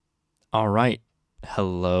All right.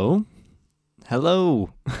 Hello. Hello.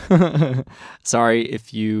 Sorry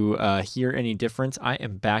if you hear any difference. I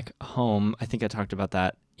am back home. I think I talked about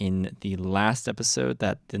that in the last episode.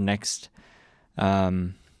 That the next,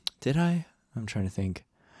 um, did I? I'm trying to think.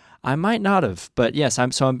 I might not have, but yes,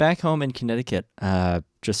 I'm back home in Connecticut.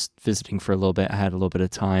 Just visiting for a little bit. I had a little bit of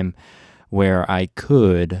time where I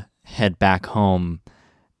could head back home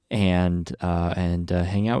and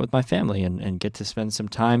hang out with my family and get to spend some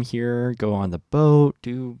time here, go on the boat,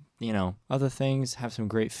 do other things, have some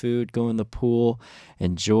great food, go in the pool,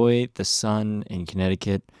 enjoy the sun in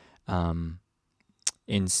Connecticut, um,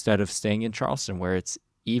 instead of staying in Charleston where it's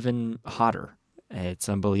even hotter. It's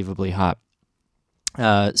unbelievably hot.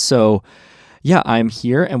 So yeah, I'm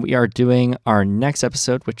here and we are doing our next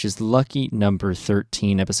episode, which is lucky number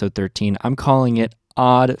 13, episode 13. I'm calling it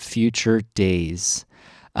Odd Future Days.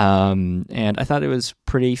 And I thought it was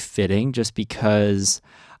pretty fitting just because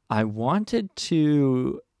I wanted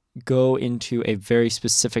to go into a very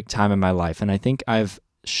specific time in my life. And I think I've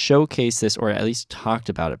showcased this, or at least talked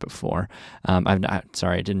about it before.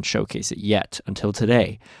 I didn't showcase it yet until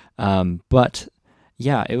today. But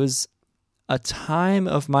yeah, it was a time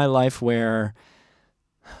of my life where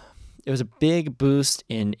it was a big boost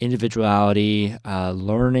in individuality,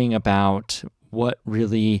 learning about what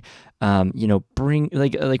really, bring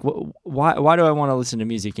why do I want to listen to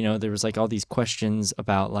music? There was like all these questions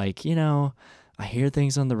about I hear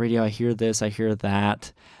things on the radio, I hear this, I hear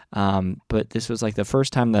that. But this was like the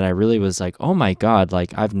first time that I really was like, oh my God,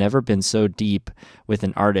 like I've never been so deep with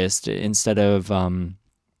an artist instead of,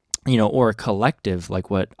 or a collective like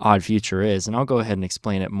what Odd Future is. And I'll go ahead and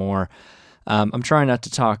explain it more. I'm trying not to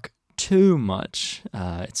talk too much.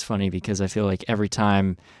 It's funny because I feel like every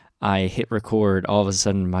time I hit record, all of a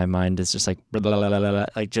sudden my mind is just like, blah, blah, blah, blah, blah,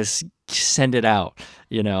 like just send it out,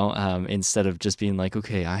 instead of just being like,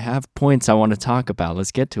 okay, I have points I want to talk about.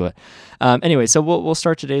 Let's get to it. Anyway, so we'll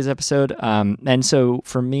start today's episode. And so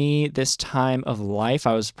for me, this time of life,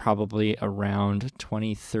 I was probably around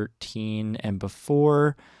 2013 and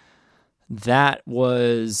before. That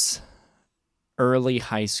was early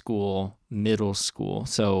high school, middle school.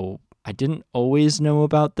 So I didn't always know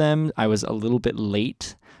about them. I was a little bit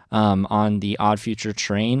late on the Odd Future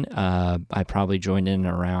train. I probably joined in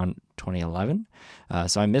around 2011.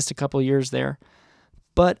 So I missed a couple years there.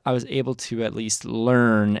 But I was able to at least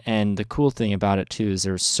learn. And the cool thing about it, too, is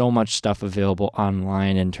there's so much stuff available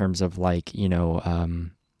online in terms of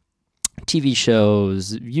TV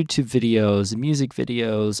shows, YouTube videos, music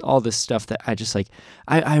videos, all this stuff that I just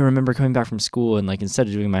I remember coming back from school and instead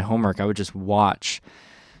of doing my homework, I would just watch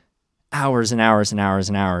hours and hours and hours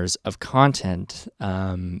and hours of content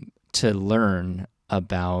to learn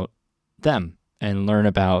about them and learn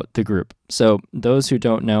about the group. So those who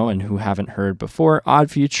don't know and who haven't heard before,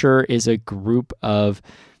 Odd Future is a group of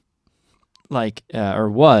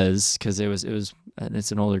was, because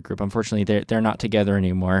it's an older group. Unfortunately, they're not together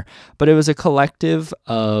anymore. But it was a collective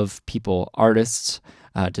of people, artists,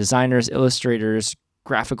 designers, illustrators,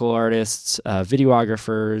 graphical artists,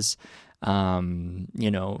 videographers,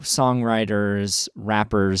 songwriters,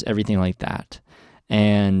 rappers, everything like that.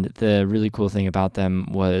 And the really cool thing about them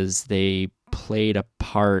was they played a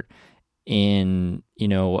part in,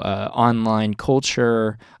 online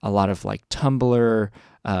culture, a lot of Tumblr,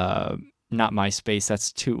 not MySpace,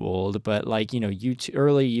 that's too old, but YouTube,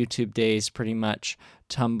 early YouTube days, pretty much,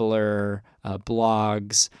 Tumblr,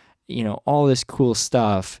 blogs, all this cool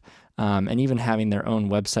stuff, and even having their own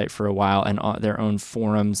website for a while and their own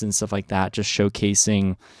forums and stuff like that, just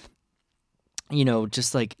showcasing,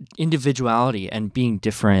 just individuality and being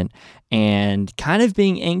different and kind of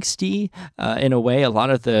being angsty in a way. A lot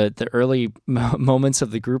of the early moments of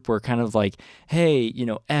the group were kind of like, hey,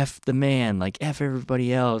 F the man, F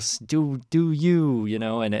everybody else, do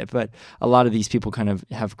you, but a lot of these people kind of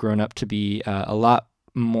have grown up to be a lot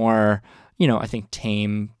more, I think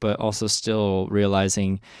tame, but also still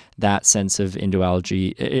realizing that sense of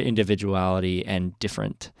individuality and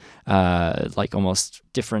different, almost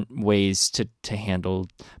different ways to handle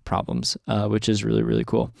problems, which is really, really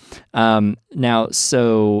cool. Now,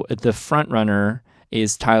 so the front runner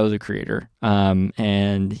is Tyler, the Creator,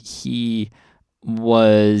 and he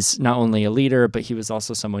was not only a leader, but he was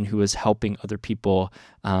also someone who was helping other people,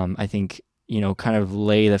 I think, kind of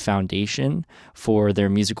lay the foundation for their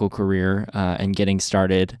musical career and getting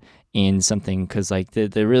started in something. Because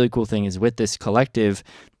the really cool thing is with this collective,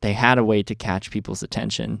 they had a way to catch people's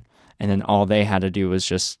attention, and then all they had to do was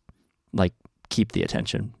just keep the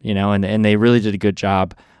attention, and they really did a good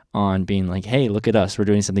job on being like, hey, look at us, we're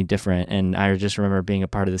doing something different. And I just remember being a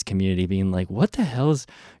part of this community being like, what the hell is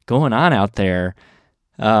going on out there?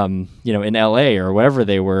 in LA or wherever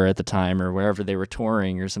they were at the time or wherever they were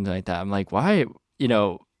touring or something like that. I'm like, why,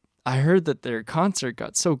 I heard that their concert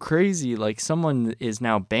got so crazy, like someone is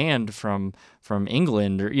now banned from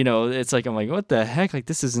England, or it's like, I'm like, what the heck, like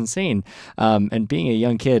this is insane. And being a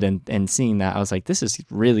young kid and seeing that, I was like, this is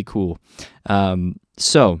really cool. And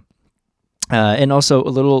also a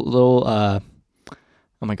little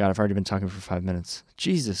oh my God, I've already been talking for 5 minutes.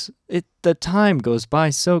 Jesus, the time goes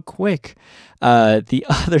by so quick. The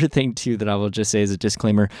other thing too that I will just say as a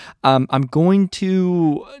disclaimer, I'm going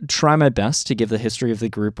to try my best to give the history of the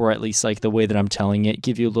group, or at least like the way that I'm telling it,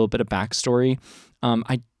 give you a little bit of backstory. I'm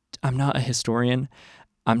not a historian.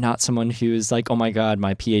 I'm not someone who's like, oh my God,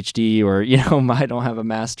 my PhD, or, I don't have a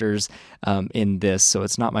master's in this, so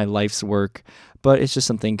it's not my life's work, but it's just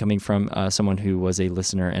something coming from someone who was a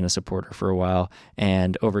listener and a supporter for a while.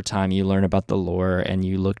 And over time, you learn about the lore and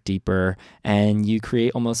you look deeper and you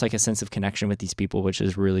create almost like a sense of connection with these people, which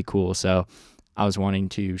is really cool. So I was wanting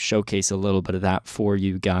to showcase a little bit of that for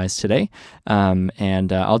you guys today.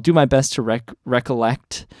 And I'll do my best to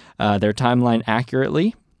recollect their timeline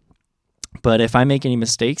accurately. But if I make any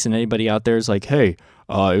mistakes and anybody out there is like, hey,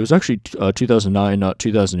 it was actually 2009, not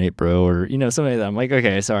 2008, bro, or, something like that, I'm like,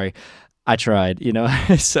 okay, sorry, I tried,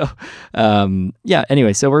 So,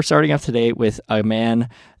 anyway, so we're starting off today with a man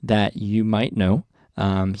that you might know.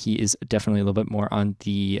 He is definitely a little bit more on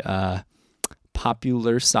the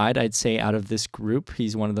popular side, I'd say, out of this group.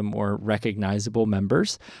 He's one of the more recognizable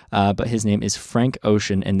members, but his name is Frank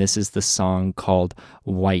Ocean, and this is the song called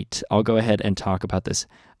White. I'll go ahead and talk about this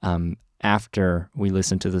after we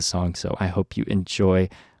listen to the song, so I hope you enjoy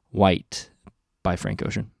White by Frank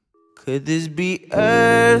Ocean. Could this be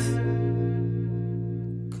earth?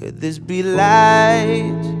 Could this be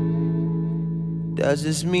light? Does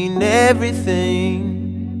this mean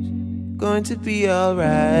everything's going to be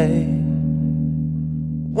alright?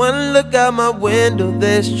 One look out my window,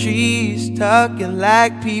 there's trees talking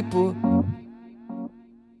like people.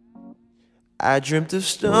 I dreamt of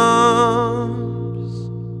storms,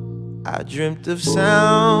 I dreamt of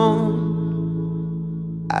sound,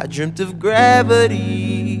 I dreamt of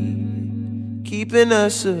gravity keeping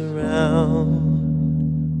us around.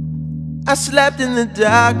 I slept in the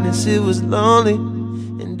darkness, it was lonely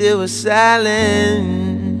and it was silent.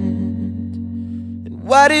 And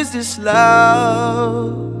what is this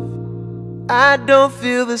love? I don't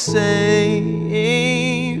feel the same.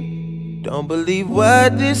 Don't believe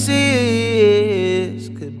what this is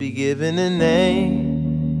could be given a name.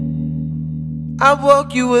 I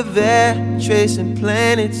woke, you were there, tracing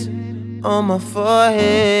planets on my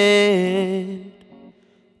forehead.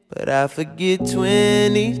 But I forget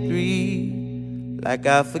 23, like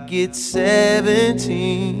I forget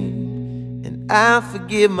 17. And I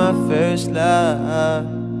forget my first love,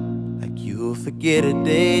 like you'll forget a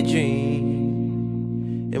daydream.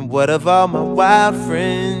 And what of all my wild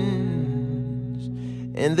friends,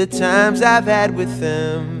 and the times I've had with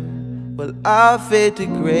them will all fade to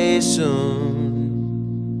gray soon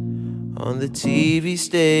on the TV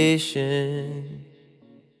station.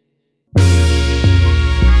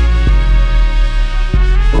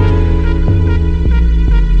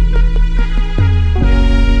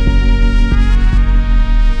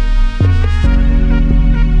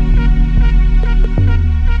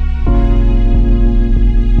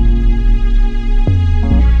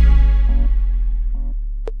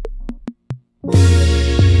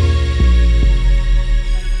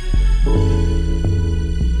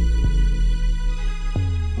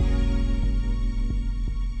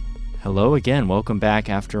 Hello again. Welcome back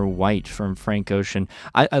after White from Frank Ocean.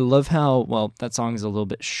 I love how, well, that song is a little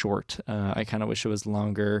bit short. I kind of wish it was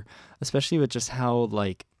longer, especially with just how,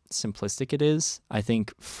 like, simplistic it is. I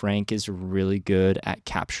think Frank is really good at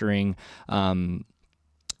capturing kind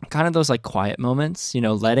of those, like, quiet moments,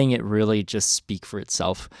 letting it really just speak for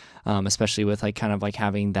itself, especially with, like, kind of, like,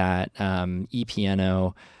 having that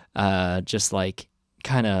e-piano just, like,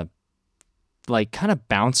 kind of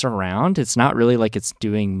bounce around. It's not really like it's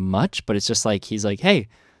doing much, but it's just like he's like, hey,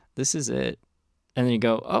 this is it. And then you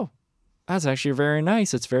go, oh, that's actually very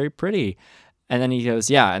nice. It's very pretty. And then he goes,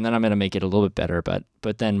 yeah, and then I'm going to make it a little bit better, but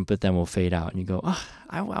then we'll fade out. And you go, oh,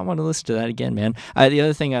 I want to listen to that again, man. The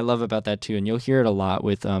other thing I love about that too, and you'll hear it a lot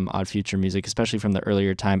with Odd Future music, especially from the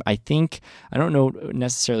earlier time. I don't know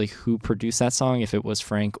necessarily who produced that song, if it was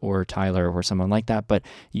Frank or Tyler or someone like that, but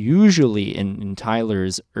usually in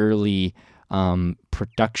Tyler's early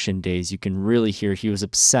production days, you can really hear he was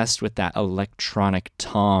obsessed with that electronic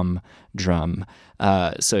tom drum.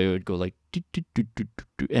 So it would go like do, do, do, do, do,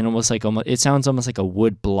 do, and almost it sounds almost like a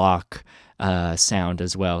wood block sound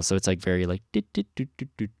as well. So it's like very like do, do, do, do,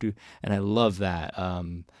 do, do. And I love that.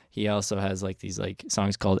 He also has like these like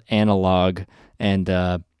songs called Analog, and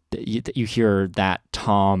you hear that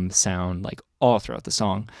tom sound like all throughout the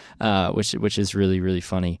song, which is really, really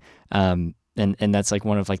funny. And that's like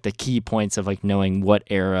one of like the key points of like knowing what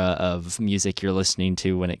era of music you're listening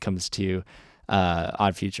to when it comes to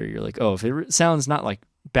Odd Future. You're like, oh, if it sounds not like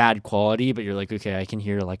bad quality, but you're like, okay, I can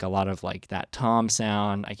hear like a lot of like that tom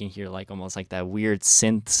sound. I can hear like almost like that weird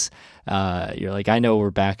synths. You're like, I know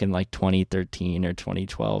we're back in like 2013 or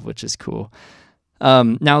 2012, which is cool.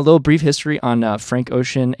 Now, a little brief history on Frank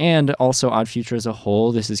Ocean and also Odd Future as a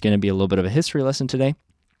whole. This is going to be a little bit of a history lesson today.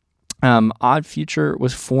 Odd Future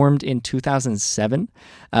was formed in 2007.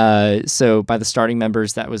 So by the starting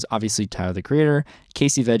members, that was obviously Tyler, the Creator,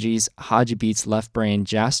 Casey Veggies, Hodgy Beats, Left Brain,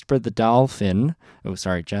 Jasper the Dolphin.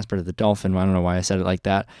 Jasper the Dolphin. I don't know why I said it like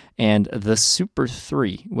that. And the Super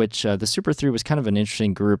 3, which the Super 3 was kind of an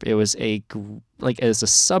interesting group. It was as a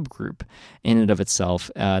subgroup in and of itself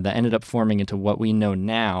that ended up forming into what we know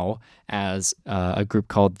now as a group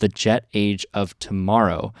called the Jet Age of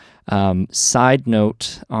Tomorrow. Side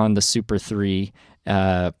note on the Super 3,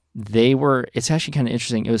 it's actually kind of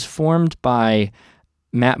interesting. It was formed by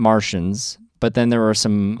Matt Martians, but then there were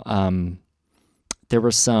some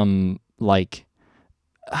like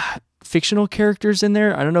fictional characters in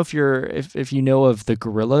there. I don't know if you know of the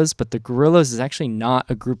Gorillas, but the Gorillas is actually not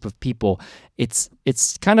a group of people. It's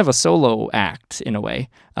kind of a solo act in a way.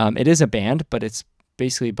 It is a band, but it's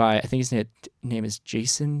basically by, I think his name is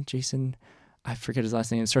Jason. I forget his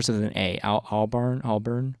last name. It starts with an A.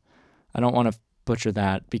 Alburn. I don't want to butcher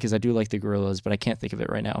that because I do like the Gorillas, but I can't think of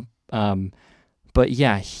it right now. But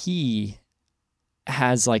yeah, he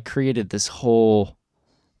has like created this whole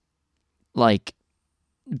like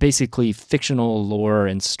basically fictional lore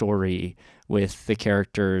and story with the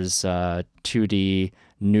characters 2D,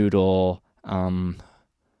 Noodle,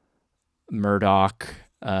 Murdoch,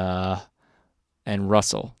 and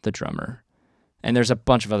Russell, the drummer. And there's a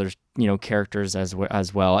bunch of other, characters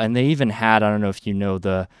as well. And they even had, I don't know if you know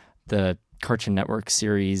the Cartoon Network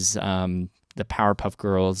series, the Powerpuff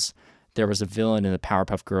Girls. There was a villain in the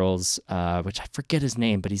Powerpuff Girls, which I forget his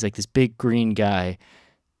name, but he's like this big green guy.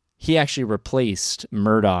 He actually replaced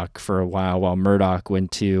Murdoch for a while Murdoch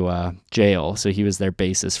went to jail. So he was their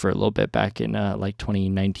bassist for a little bit back in like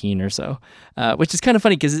 2019 or so, which is kind of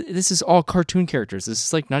funny because this is all cartoon characters. This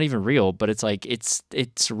is like not even real, but it's like it's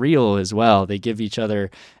real as well. They give each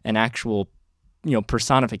other an actual,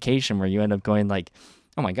 personification where you end up going like,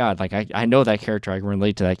 oh my God, like I know that character, I can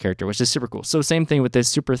relate to that character, which is super cool. So same thing with this.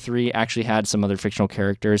 Super 3 actually had some other fictional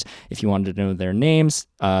characters. If you wanted to know their names,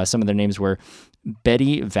 some of their names were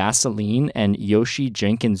Betty Vaseline and Yoshi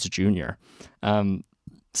Jenkins Jr.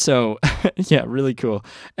 So yeah, really cool.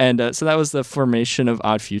 And so that was the formation of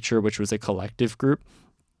Odd Future, which was a collective group.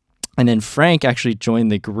 And then Frank actually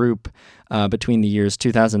joined the group between the years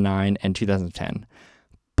 2009 and 2010.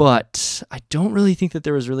 But I don't really think that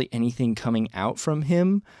there was really anything coming out from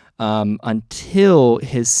him until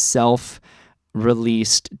his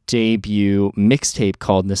self-released debut mixtape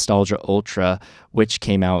called Nostalgia Ultra, which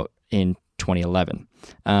came out in 2011.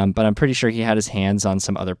 But I'm pretty sure he had his hands on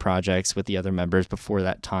some other projects with the other members before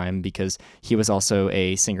that time because he was also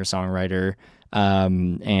a singer-songwriter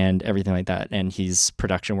and everything like that. And his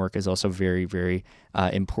production work is also very, very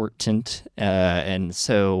important. And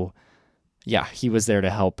so, yeah, he was there to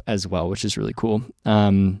help as well, which is really cool.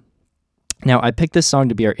 Now, I picked this song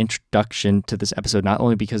to be our introduction to this episode, not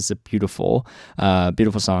only because it's a beautiful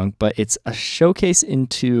song, but it's a showcase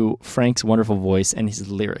into Frank's wonderful voice and his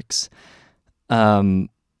lyrics. I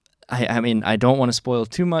mean, I don't want to spoil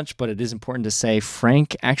too much, but it is important to say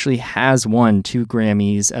Frank actually has won 2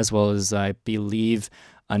 Grammys, as well as I believe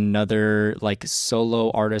another like solo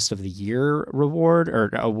artist of the year award,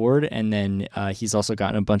 and then he's also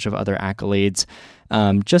gotten a bunch of other accolades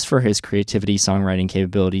just for his creativity, songwriting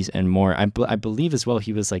capabilities, and more. I believe as well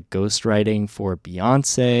he was like ghostwriting for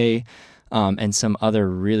Beyonce and some other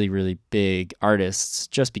really, really big artists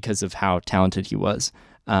just because of how talented he was.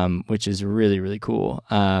 Which is really, really cool.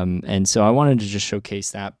 And so I wanted to just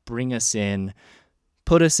showcase that, bring us in,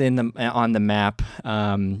 put us on the map,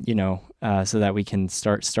 so that we can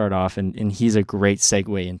start off, and he's a great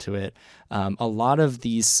segue into it. A lot of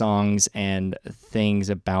these songs and things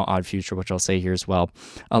about Odd Future, which I'll say here as well,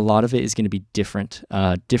 a lot of it is going to be different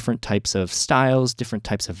types of styles, different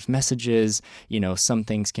types of messages. Some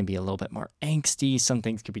things can be a little bit more angsty, some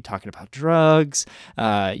things could be talking about drugs,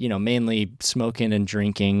 mainly smoking and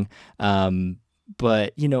drinking.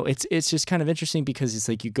 But it's just kind of interesting because it's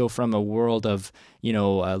like you go from a world of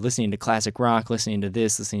listening to classic rock, listening to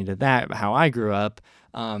this, listening to that, how I grew up,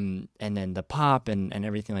 and then the pop and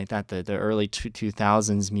everything like that, the early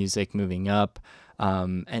 2000s music moving up,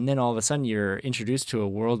 and then all of a sudden you're introduced to a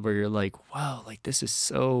world where you're like, wow, like this is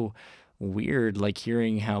so weird, like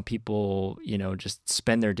hearing how people just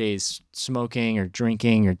spend their days smoking or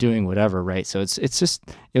drinking or doing whatever, right? So it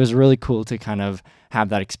was really cool to kind of have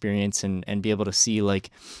that experience and be able to see,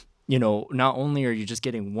 like, not only are you just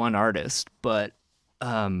getting one artist, but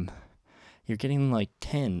you're getting like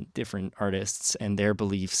 10 different artists and their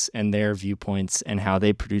beliefs and their viewpoints and how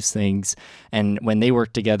they produce things, and when they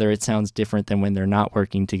work together it sounds different than when they're not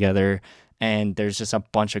working together, and there's just a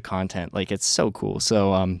bunch of content. Like, it's so cool.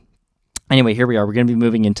 So anyway, here we are. We're going to be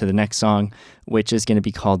moving into the next song, which is going to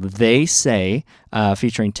be called They Say,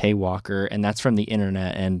 featuring Tay Walker, and that's from the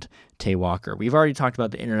Internet and Tay Walker. We've already talked about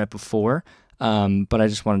the Internet before, but I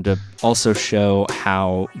just wanted to also show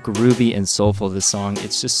how groovy and soulful this song.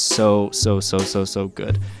 It's just so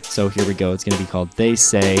good. So here we go. It's going to be called They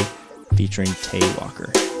Say, featuring Tay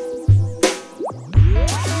Walker.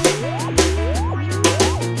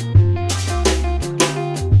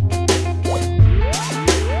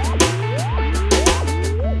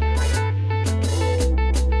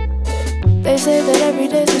 They say that every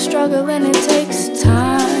day's a struggle and it takes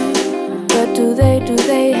time, but do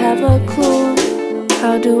they have a clue?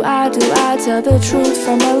 How do I tell the truth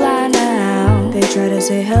from a lie now? They try to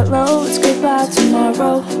say hello, it's goodbye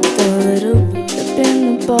tomorrow. Throw a little dip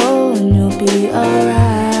in the bowl and you'll be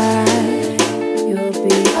alright. You'll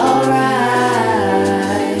be alright.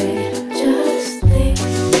 Just think,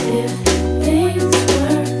 if things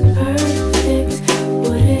were perfect,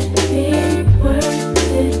 would it be worth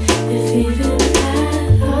it? If even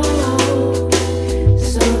at all.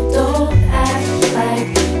 So don't act like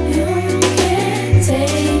you can't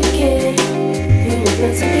take it. You were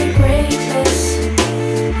built to be greatness.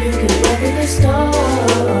 You can weather the storm.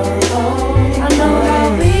 I know how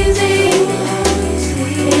easy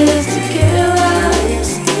it is to give up.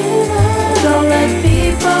 Don't let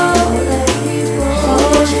people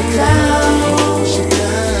hold you down.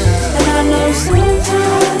 And I know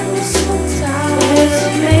sometimes it's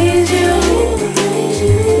amazing.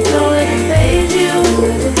 Don't let it fade you.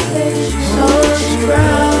 Hold your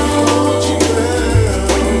ground.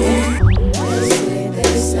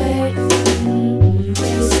 They say,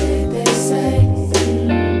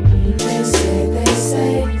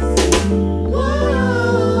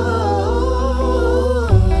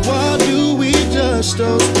 Why do we judge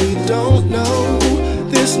those we don't know?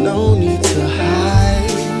 There's no need to hide.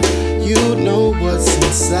 You know what's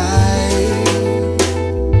inside.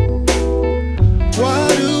 Why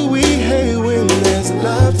do we hate when there's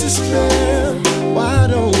love to spare? Why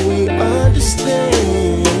don't we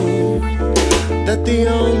understand that the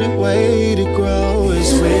only way to grow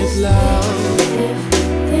is with love? if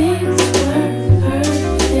things were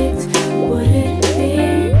perfect, would it be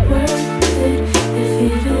worth it? If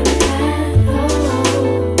even at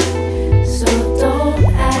all. So don't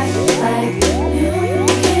act like you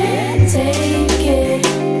can't take it.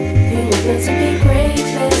 You were built to be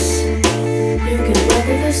greatness. You can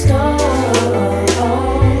weather the storm.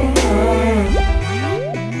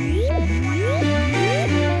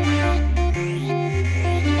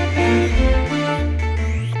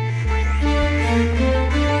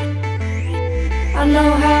 I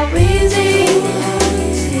know how easy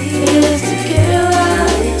it is to give up.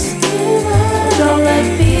 Don't let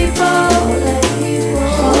people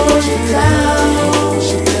hold you down.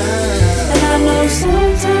 And I know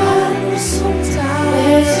sometimes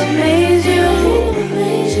it's amazing.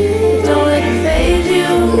 Don't let it fade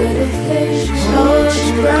you. Hold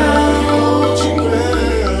your ground.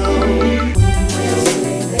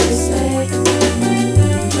 They say,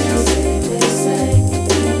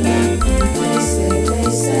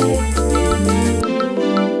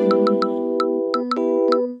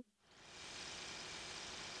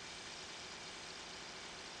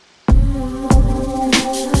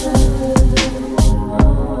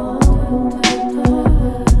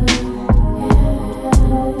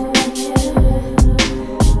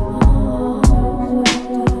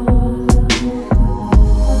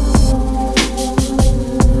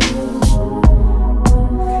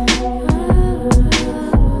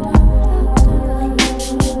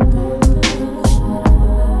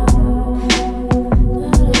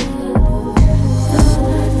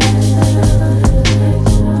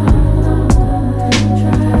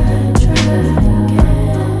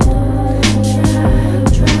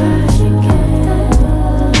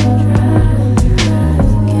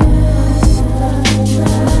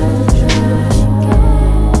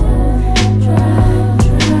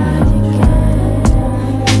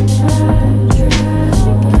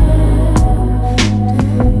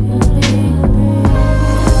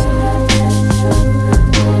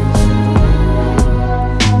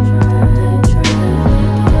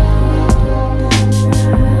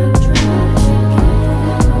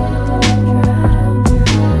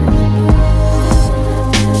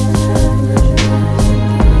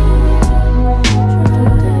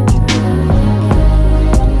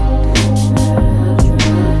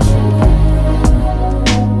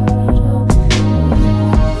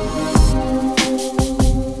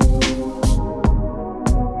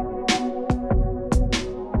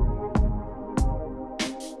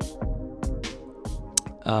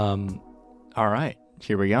 All right,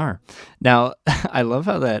 here we are. Now, I love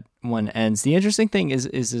how that one ends. The interesting thing is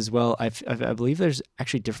as well, I believe there's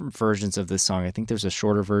actually different versions of this song. I think there's a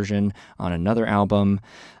shorter version on another album,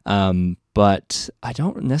 but I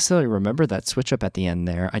don't necessarily remember that switch up at the end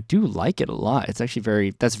there. I do like it a lot. It's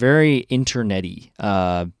actually that's very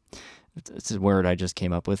internet-y. It's a word I just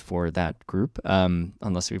came up with for that group,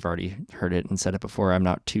 unless we've already heard it and said it before. I'm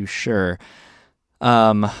not too sure.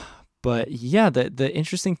 But yeah, the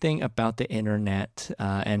interesting thing about the internet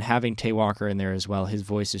and having Tay Walker in there as well, his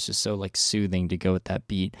voice is just so like soothing to go with that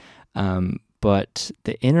beat. But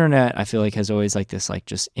the internet, I feel like, has always like this like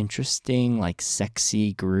just interesting like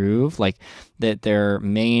sexy groove. Like that their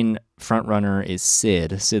main front runner is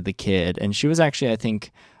Sid the Kid, and she was actually, I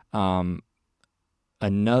think, her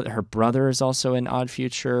brother is also in Odd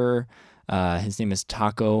Future. His name is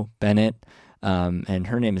Taco Bennett, and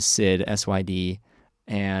her name is Syd, Syd.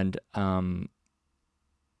 And I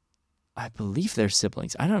believe they're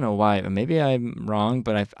siblings. I don't know why. Maybe I'm wrong,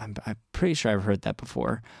 but I'm pretty sure I've heard that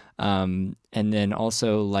before. And then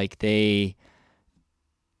also like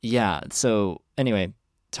So anyway,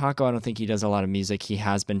 Taco, I don't think he does a lot of music. He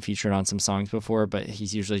has been featured on some songs before, but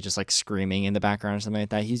he's usually just like screaming in the background or something like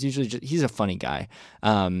that. He's usually he's a funny guy,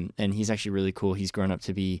 and he's actually really cool. He's grown up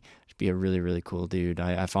to be a really, really cool dude.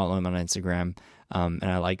 I follow him on Instagram, and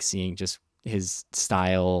I like seeing just his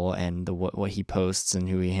style and what he posts and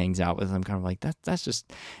who he hangs out with. I'm kind of like, that's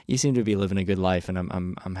just, you seem to be living a good life, and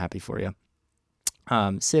I'm happy for you.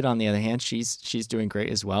 Syd, on the other hand, she's doing great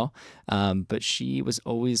as well. But she was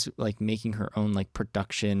always like making her own like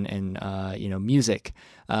production and music.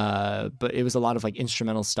 But it was a lot of like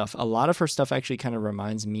instrumental stuff. A lot of her stuff actually kind of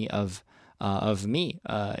reminds me of me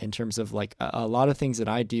in terms of like a lot of things that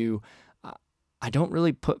I do. I don't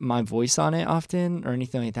really put my voice on it often or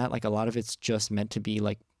anything like that. Like a lot of it's just meant to be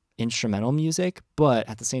like instrumental music, but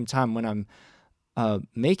at the same time, when I'm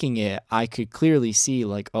making it, I could clearly see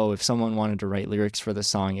like, oh, if someone wanted to write lyrics for the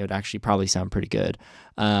song, it would actually probably sound pretty good.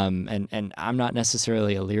 And I'm not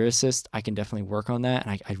necessarily a lyricist. I can definitely work on that.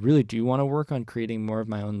 And I really do want to work on creating more of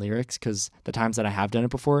my own lyrics, because the times that I have done it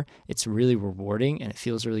before, it's really rewarding and it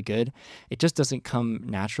feels really good. It just doesn't come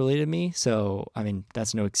naturally to me. So, I mean,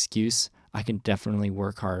 that's no excuse. I can definitely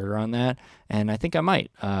work harder on that, and I think I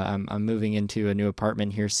might. I'm moving into a new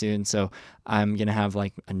apartment here soon, so I'm gonna have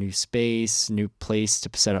like a new space, new place to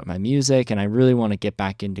set up my music, and I really want to get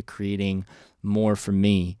back into creating more for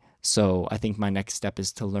me. So I think my next step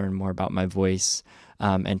is to learn more about my voice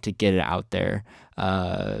and to get it out there.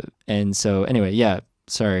 And so anyway, yeah,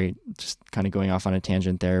 sorry, just kind of going off on a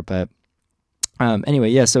tangent there, but anyway,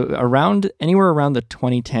 yeah, so anywhere around the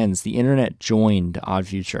 2010s, the internet joined Odd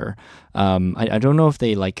Future. I don't know if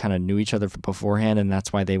they like kind of knew each other beforehand and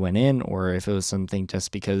that's why they went in, or if it was something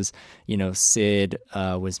just because, Syd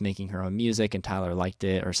was making her own music and Tyler liked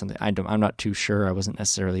it or something. I'm not too sure. I wasn't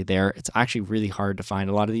necessarily there. It's actually really hard to find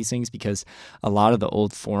a lot of these things because a lot of the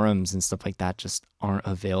old forums and stuff like that just aren't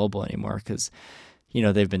available anymore because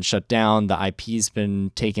they've been shut down. The IP's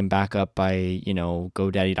been taken back up by,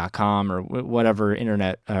 GoDaddy.com or whatever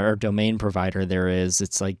internet or domain provider there is.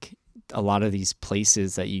 It's like a lot of these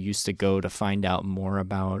places that you used to go to find out more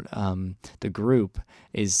about the group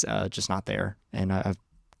is just not there. And it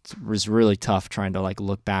was really tough trying to like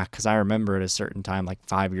look back, because I remember at a certain time, like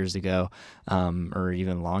 5 years ago, or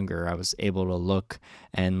even longer, I was able to look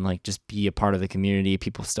and like just be a part of the community.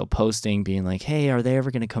 People still posting, being like, "Hey, are they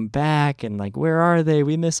ever going to come back?" And like, "Where are they?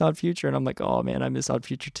 We miss Odd Future." And I'm like, "Oh man, I miss Odd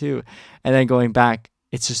Future too." And then going back,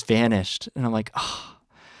 it's just vanished. And I'm like, "Oh,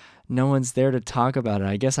 no one's there to talk about it."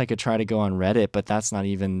 I guess I could try to go on Reddit, but that's not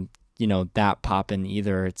even that poppin'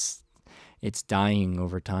 either. It's dying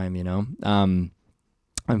over time,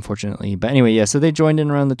 unfortunately. But anyway, yeah, so they joined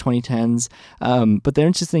in around the 2010s. But the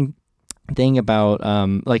interesting thing about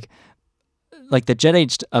like the Jet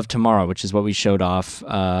Age of Tomorrow, which is what we showed off,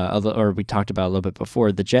 or we talked about a little bit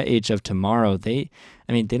before, the Jet Age of Tomorrow, they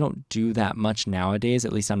don't do that much nowadays.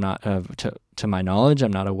 At least I'm not, to my knowledge,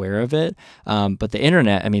 I'm not aware of it. But the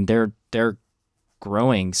internet, they're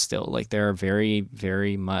growing still. Like they're very,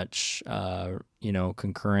 very much,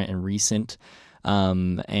 concurrent and recent.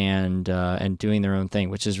 And doing their own thing,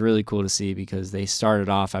 which is really cool to see, because they started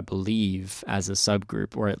off, I believe, as a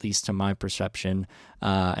subgroup, or at least to my perception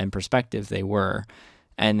and perspective, they were.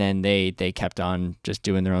 And then they kept on just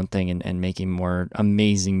doing their own thing and making more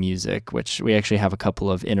amazing music, which we actually have a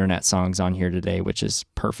couple of internet songs on here today, which is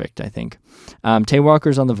perfect, I think. Tay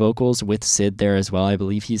Walker's on the vocals with Syd there as well. I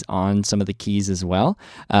believe he's on some of the keys as well,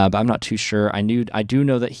 but I'm not too sure. I do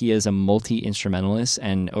know that he is a multi-instrumentalist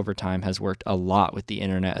and over time has worked a lot with the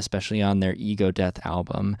internet, especially on their Ego Death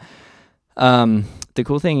album. The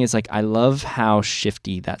cool thing is, like, I love how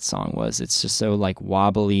shifty that song was. It's just so like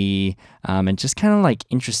wobbly, and just kind of like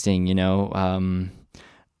interesting,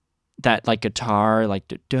 that like guitar,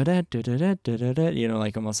 like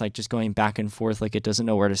like almost like just going back and forth, like it doesn't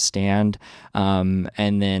know where to stand. And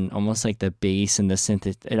then almost like the bass and the synth,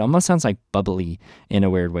 it almost sounds like bubbly in a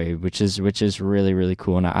weird way, which is really, really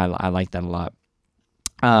cool. And I like that a lot.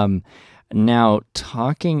 Now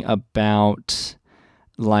talking about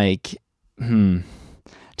like,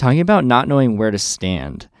 talking about not knowing where to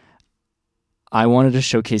stand, I wanted to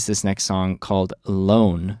showcase this next song called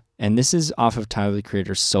Lone. And this is off of Tyler, the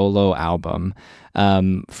Creator's solo album,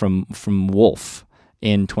 from Wolf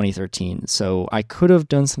in 2013. So I could have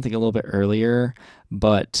done something a little bit earlier,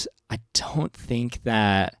 but I don't think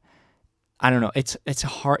that, I don't know. It's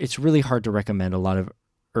hard. It's really hard to recommend a lot of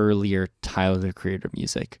earlier Tyler, the Creator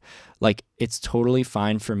music. Like, it's totally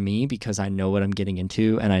fine for me because I know what I'm getting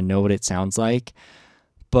into and I know what it sounds like.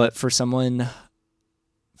 But for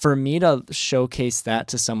me to showcase that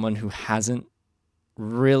to someone who hasn't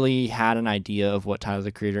really had an idea of what Tyler,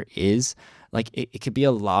 the Creator is, like it could be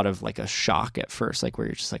a lot of like a shock at first, like where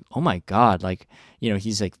you're just like, oh my God, like,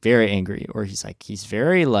 he's like very angry, or he's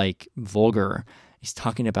very like vulgar. He's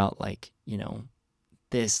talking about like,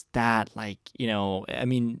 this, that, like, I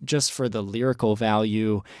mean, just for the lyrical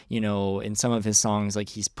value, in some of his songs, like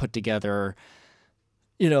he's put together,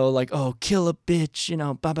 like, oh, kill a bitch,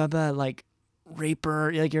 blah, blah, blah, like rape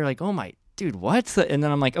her. Like, you're like, oh my dude, what? And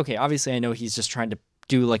then I'm like, okay, obviously I know he's just trying to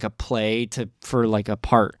do like a play for like a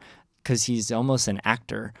part, because he's almost an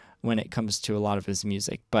actor when it comes to a lot of his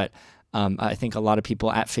music. But I think a lot of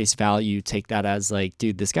people at face value take that as like,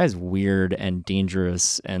 dude, this guy's weird and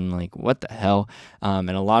dangerous and like, what the hell? And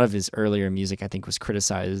a lot of his earlier music, I think, was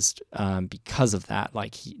criticized because of that.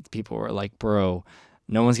 Like, people were like, bro,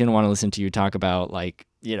 no one's going to want to listen to you talk about like,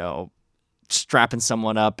 strapping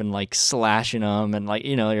someone up and like slashing them, and like,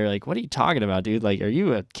 you're like, what are you talking about, dude? Like, are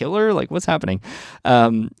you a killer? Like, what's happening?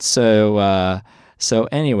 So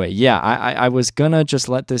anyway, yeah, I was gonna just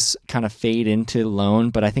let this kind of fade into Lone,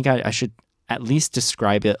 but I think I should at least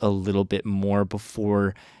describe it a little bit more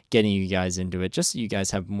before getting you guys into it, just so you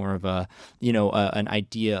guys have more of a, an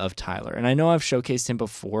idea of Tyler. And I know I've showcased him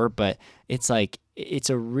before, but it's like, it's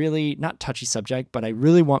a really not touchy subject, but I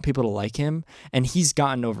really want people to like him. And he's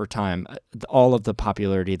gotten over time all of the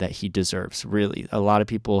popularity that he deserves. Really, a lot of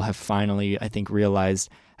people have finally, I think, realized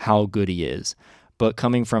how good he is. But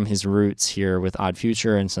coming from his roots here with Odd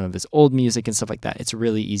Future and some of his old music and stuff like that, it's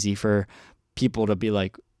really easy for people to be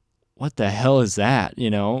like, what the hell is that?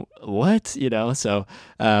 What? So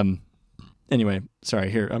anyway,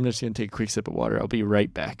 sorry, here, I'm just going to take a quick sip of water. I'll be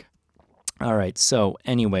right back. All right. So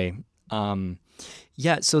anyway,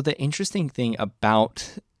 yeah, so the interesting thing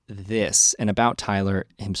about this and about Tyler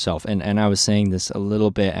himself, and I was saying this a little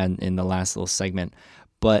bit in the last little segment,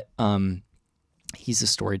 but he's a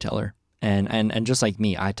storyteller. And just like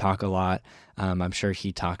me, I talk a lot. I'm sure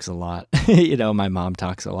he talks a lot. My mom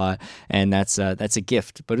talks a lot, and that's a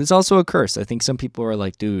gift, but it's also a curse. I think some people are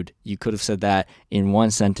like, dude, you could have said that in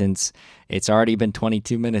one sentence. It's already been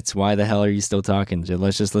 22 minutes. Why the hell are you still talking?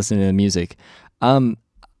 Let's just listen to the music.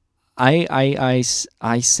 I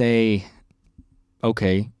say,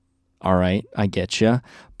 okay, all right, I get you.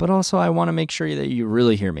 But also I want to make sure that you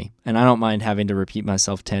really hear me. And I don't mind having to repeat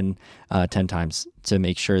myself 10 times to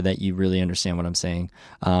make sure that you really understand what I'm saying.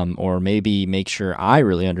 Or maybe make sure I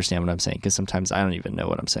really understand what I'm saying, because sometimes I don't even know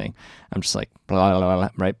what I'm saying. I'm just like, blah, blah, blah,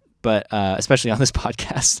 right? But especially on this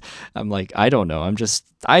podcast, I'm like, I don't know.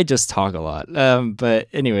 I just talk a lot. But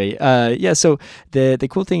anyway, yeah, so the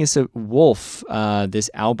cool thing is that Wolf, this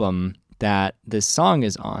album that this song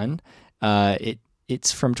is on,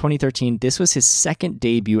 it's from 2013. This was his second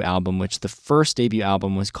debut album, which the first debut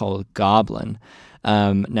album was called Goblin.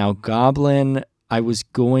 Now, Goblin, I was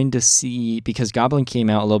going to see, because Goblin came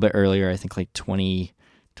out a little bit earlier, I think like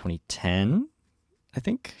 2010, I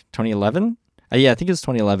think, 2011. Yeah, I think it was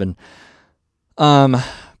 2011.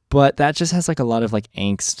 But that just has like a lot of like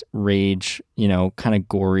angst, rage, kind of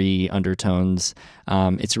gory undertones.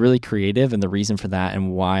 It's really creative, and the reason for that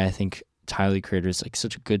and why I think Tyler, the Creator, is like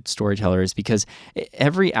such a good storyteller is because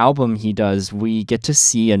every album he does, we get to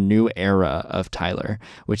see a new era of Tyler,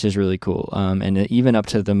 which is really cool. And even up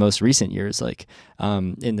to the most recent years, like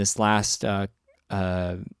in this last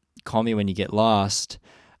Call Me When You Get Lost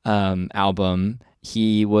album,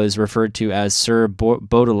 he was referred to as Sir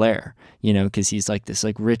Baudelaire, because he's like this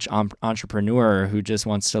like rich entrepreneur who just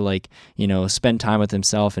wants to like, spend time with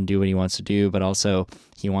himself and do what he wants to do, but also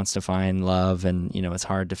he wants to find love, and it's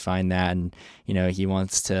hard to find that, and he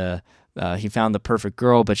wants to he found the perfect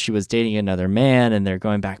girl, but she was dating another man, and they're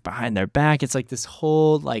going back behind their back. It's like this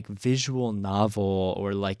whole like visual novel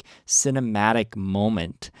or like cinematic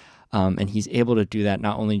moment. And he's able to do that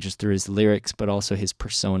not only just through his lyrics, but also his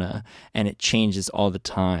persona, and it changes all the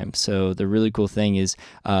time. So the really cool thing is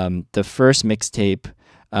the first mixtape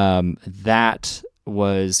that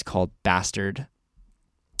was called Bastard,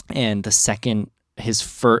 and the second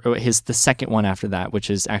the second one after that, which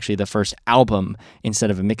is actually the first album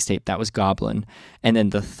instead of a mixtape, that was Goblin, and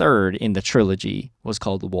then the third in the trilogy was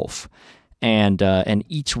called Wolf. And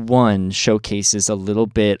each one showcases a little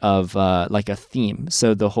bit of like a theme.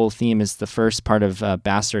 So the whole theme is the first part of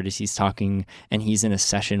Bastard is he's talking and he's in a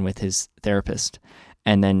session with his therapist.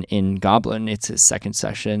 And then in Goblin, it's his second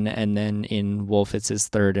session. And then in Wolf, it's his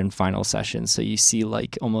third and final session. So you see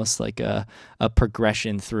like almost like a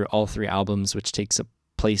progression through all three albums, which takes a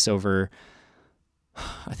place over,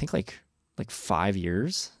 I think like 5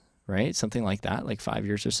 years. Right? Something like that, like 5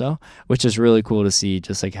 years or so, which is really cool to see,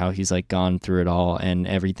 just like how he's like gone through it all, and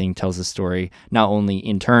everything tells a story, not only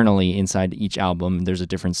internally inside each album, there's a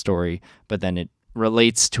different story, but then it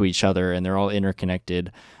relates to each other and they're all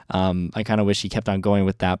interconnected. I kind of wish he kept on going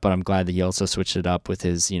with that, but I'm glad that he also switched it up with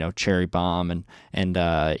his, Cherry Bomb and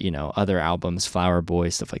other albums, Flower Boy,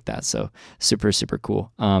 stuff like that. So super, super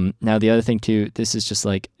cool. Now the other thing too, this is just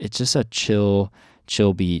like, it's just a chill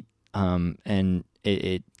beat. And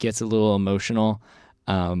it gets a little emotional,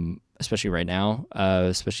 especially right now,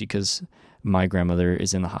 especially because my grandmother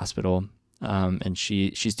is in the hospital, and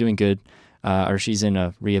she's doing good, or she's in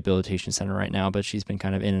a rehabilitation center right now, but she's been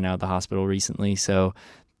kind of in and out of the hospital recently. So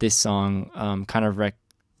this song kind of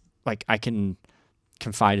like I can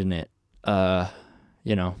confide in it,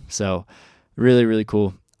 so really, really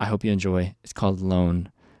cool. I hope you enjoy. It's called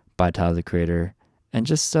Lone by Tyler, the Creator. And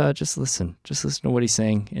just listen to what he's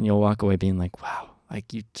saying, and you'll walk away being like, wow,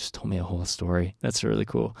 like you just told me a whole story. That's really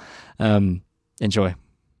cool. Enjoy.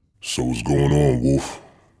 So what's going on, Wolf?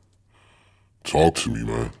 Talk to me,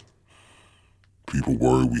 man. People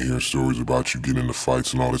worry we hear stories about you getting into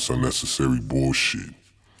fights and all this unnecessary bullshit.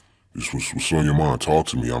 Just what's on your mind? Talk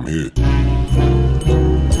to me, I'm here.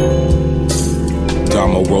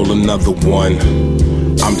 Domo, roll another one.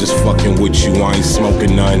 I'm just fucking with you, I ain't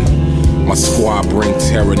smoking none. My squad bring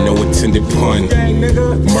terror, no intended pun.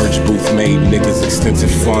 Merch booth made niggas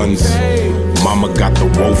extensive funds. Mama got the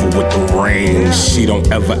Rover with the range. She don't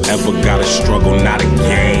ever gotta struggle, not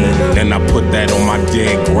again. Then I put that on my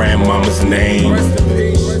dead grandmama's name.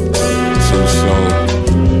 Too soon.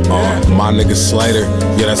 My nigga Slater,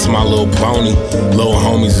 yeah, that's my little pony. Little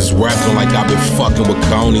homies is rapping like I've been fucking with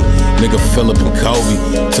Coney. Nigga Phillip and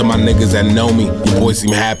Kobe. To my niggas that know me, your boy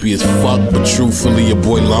seem happy as fuck, but truthfully your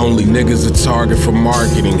boy lonely. Niggas a target for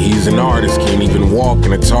marketing. He's an artist, can't even walk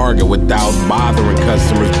in a Target without bothering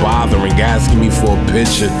customers, asking me for a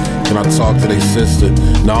picture. Can I talk to they sister?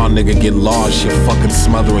 Nah, nigga, get lost, you're fucking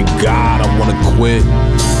smothering God. I wanna quit,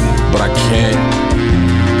 but I can't.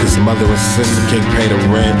 Cause mother and sister can't pay the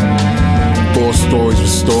rent. 4 stories with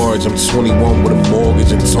storage, I'm 21 with a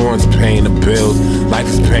mortgage and Torrance paying the bills. Life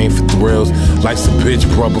is paying for thrills. Life's a bitch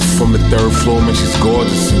brother from the 3rd floor, man, she's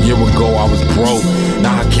gorgeous. A year ago I was broke,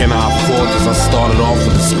 now how can I afford this? I started off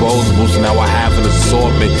with disposables, now I have an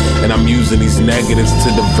assortment, and I'm using these negatives to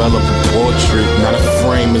develop a portrait. Now the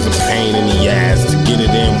frame is a pain in the ass to get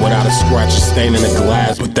it in without a scratch or stain in the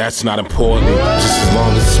glass, but that's not important, just as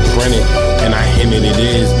long as it's printed, and I hinted it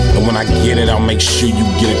is, and when I get it, I'll make sure you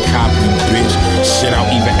get a copy, bitch. Shit, I'll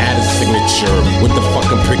even add a signature with the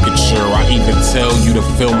fucking picture. I even tell you the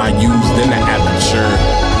film I used in the aperture.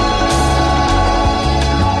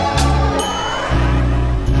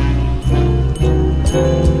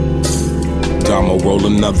 Domo, roll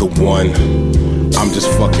another one. I'm just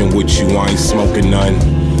fucking with you, I ain't smoking none.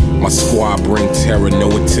 My squad bring terror, no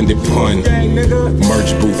intended pun.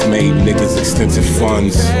 Merch booth made niggas extensive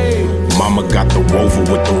funds. Mama got the Rover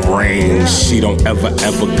with the range. She don't ever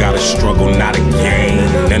gotta struggle, not again.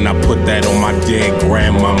 Then I put that on my dead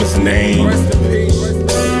grandmama's name.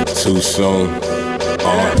 Too soon.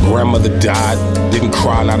 Grandmother died, didn't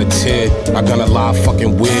cry, not a tear. I gonna lie,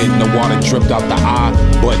 fucking weird, no water dripped out the eye.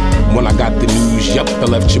 But when I got the news, yup, I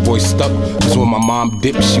left your boy stuck. Cause when my mom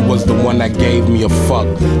dipped, she was the one that gave me a fuck.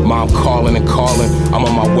 Mom calling and calling, I'm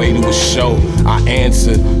on my way to a show. I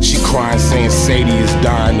answered, she crying saying Sadie is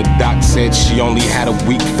dying. The doc said she only had a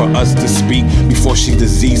week for us to speak before she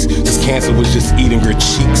deceased. Cause cancer was just eating her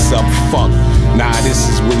cheeks up, fuck. Nah, this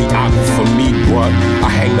is really awkward for me, bruh. I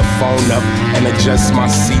hang the phone up and adjust my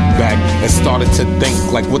seat back and started to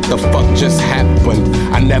think like what the fuck just happened.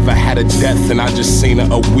 I never had a death and I just seen her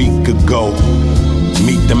a week ago.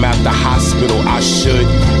 Meet them at the hospital, I should.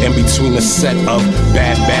 In between the set of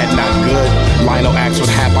bad, bad, not good. Lionel asked what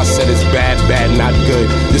happened, I said it's bad, bad, not good.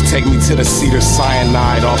 Just take me to the Cedar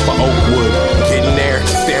Cyanide off of Oakwood. Getting there,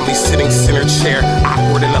 family sitting center chair.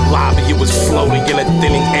 Awkward in the lobby, it was floating in a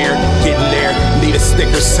thinning air. Getting there, need a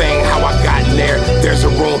sticker saying how I got in there. There's a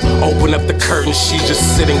room, open up the curtain, she's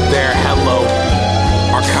just sitting there. Hello,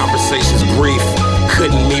 our conversation's brief.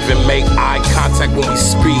 Couldn't even make eye contact when we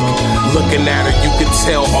speak. Looking at her, you could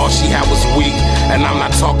tell all she had was weak. And I'm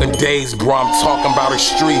not talking days, bro, I'm talking about her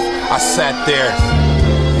street. I sat there,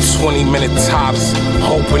 20-minute tops,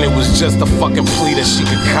 hoping it was just a fucking plea that she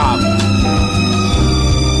could cop.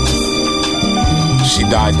 She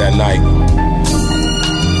died that night.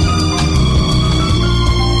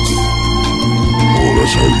 Oh,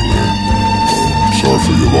 that's heavy, man. Sorry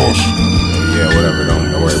for your loss. Yeah, whatever, don't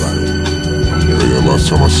worry about it. Yeah, last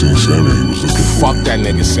time I seen Sammy, he was looking for Fuck that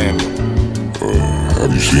nigga, Sammy.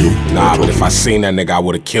 Have you seen him? Nah, but if I seen that nigga, I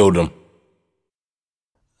would've killed him.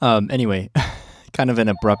 Anyway, kind of an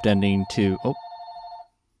abrupt ending to... Oh.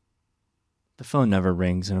 The phone never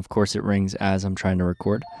rings, and of course it rings as I'm trying to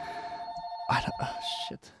record. Oh,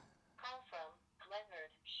 shit. Call from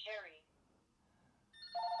Leonard Sherry.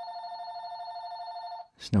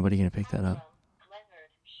 There's nobody going to pick that up.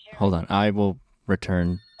 Leonard Sherry. Hold on, I will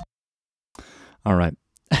return. All right.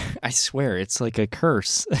 I swear it's like a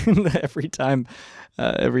curse. every time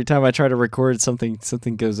I try to record something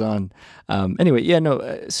goes on. Anyway, yeah,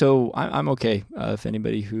 no. So I'm okay. If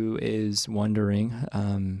anybody who is wondering,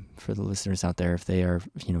 for the listeners out there, if they are,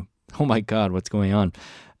 oh my God, what's going on?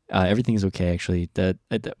 Everything is okay. Actually, that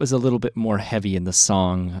was a little bit more heavy in the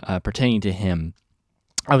song pertaining to him.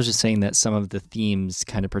 I was just saying that some of the themes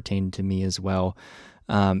kind of pertain to me as well.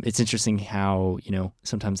 It's interesting how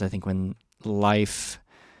sometimes I think when life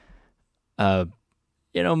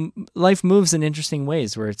life moves in interesting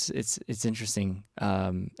ways where it's interesting.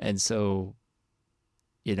 And so,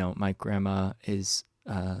 my grandma is,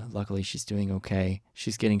 luckily she's doing okay.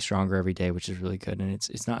 She's getting stronger every day, which is really good. And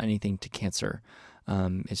it's not anything to cancer.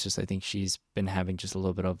 It's just, I think she's been having just a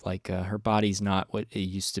little bit of her body's not what it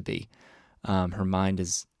used to be. Her mind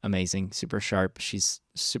is amazing, super sharp. She's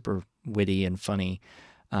super witty and funny.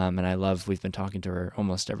 And we've been talking to her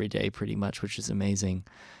almost every day pretty much, which is amazing.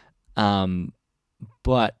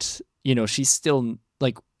 But, she's still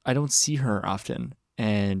I don't see her often.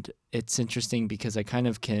 And it's interesting because I kind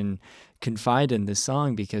of can confide in this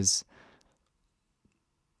song because,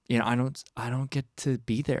 I don't get to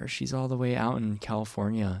be there. She's all the way out in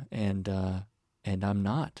California and I'm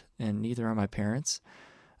not, and neither are my parents.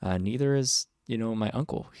 Neither is, my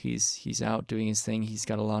uncle. He's out doing his thing. He's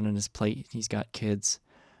got a lot on his plate. He's got kids.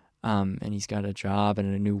 And he's got a job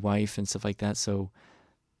and a new wife and stuff like that. So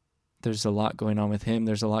there's a lot going on with him.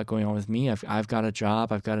 There's a lot going on with me. I've got a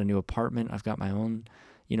job. I've got a new apartment. I've got my own,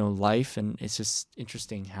 life. And it's just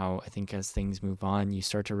interesting how I think as things move on, you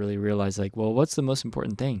start to really realize what's the most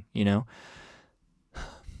important thing,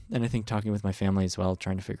 And I think talking with my family as well,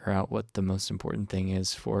 trying to figure out what the most important thing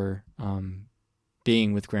is for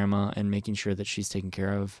being with grandma and making sure that she's taken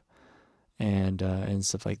care of and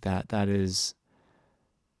stuff like that. That is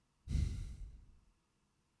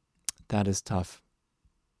tough,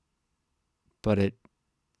 but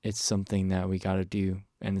it's something that we got to do,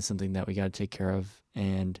 and it's something that we got to take care of,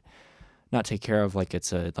 and not take care of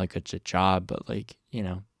it's a job, but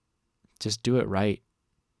just do it right.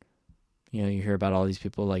 You hear about all these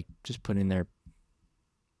people just putting their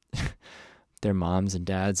moms and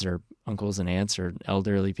dads or uncles and aunts or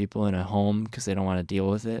elderly people in a home because they don't want to deal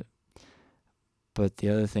with it. But the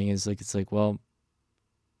other thing is well,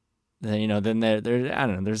 then then there I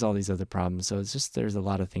don't know, there's all these other problems. So it's just there's a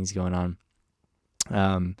lot of things going on.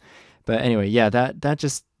 But anyway, yeah,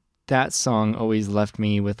 that song always left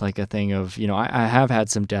me with a thing of, I have had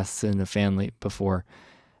some deaths in the family before,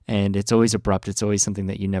 and it's always abrupt. It's always something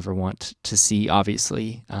that you never want to see,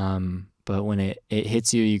 obviously. But when it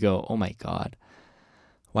hits you, you go, oh my God,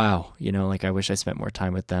 wow, I wish I spent more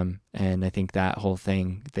time with them. And I think that whole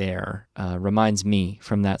thing there reminds me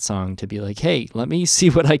from that song to be hey, let me see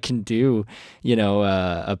what I can do,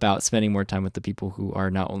 about spending more time with the people who are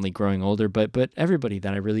not only growing older, but everybody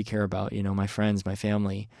that I really care about, my friends, my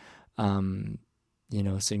family,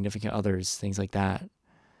 significant others, things like that.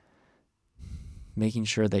 Making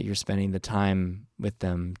sure that you're spending the time with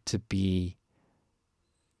them to be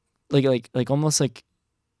almost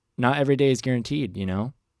not every day is guaranteed,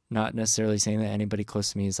 not necessarily saying that anybody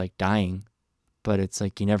close to me is dying, but it's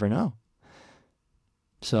you never know.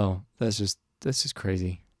 So that's just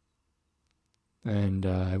crazy. And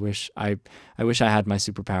I wish I had my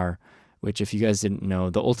superpower which if you guys didn't know,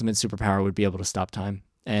 the ultimate superpower would be able to stop time.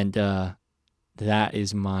 And that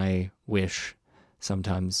is my wish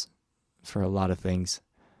sometimes for a lot of things.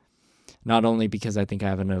 Not only because I think I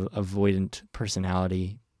have an avoidant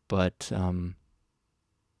personality, but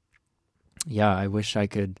yeah, I wish I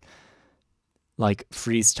could like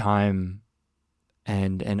freeze time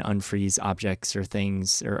and unfreeze objects or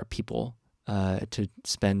things or people to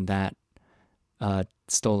spend that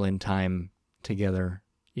stolen time together,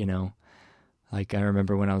 you know. Like I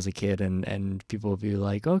remember when I was a kid and people would be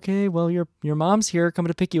like, okay, well your mom's here coming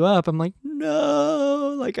to pick you up. I'm like,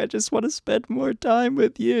 no, like I just want to spend more time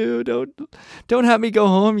with you. Don't have me go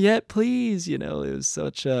home yet, please. You know, it was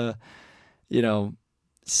such a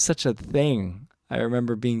thing. I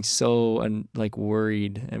remember being so like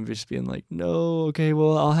worried and just being like, no, okay,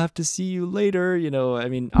 well I'll have to see you later. You know, I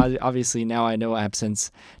mean, obviously now I know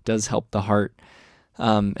absence does help the heart.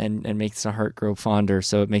 And makes the heart grow fonder,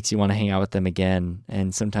 so it makes you want to hang out with them again.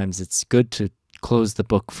 And sometimes it's good to close the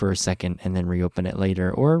book for a second and then reopen it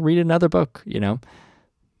later, or read another book, you know.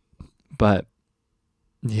 But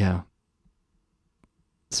yeah,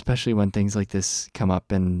 especially when things like this come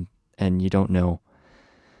up and you don't know,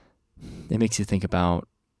 it makes you think about,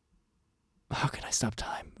 how can I stop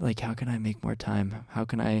time? Like, how can I make more time? How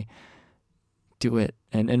can I do it?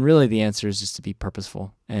 And really the answer is just to be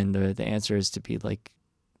purposeful, and the answer is to be like,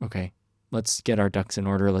 okay, let's get our ducks in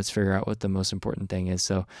order, let's figure out what the most important thing is.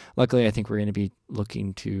 So luckily I think we're going to be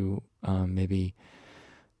looking to maybe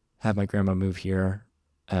have my grandma move here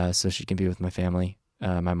so she can be with my family,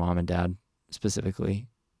 my mom and dad specifically,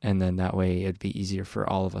 and then that way it'd be easier for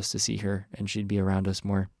all of us to see her and she'd be around us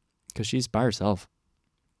more, because she's by herself,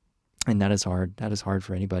 and that is hard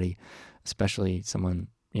for anybody, especially someone,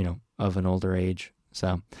 you know, of an older age.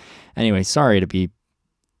 So anyway, sorry to be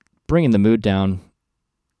bringing the mood down.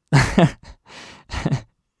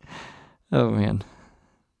 Oh man,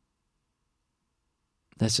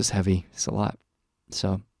 that's just heavy. It's a lot.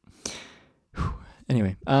 So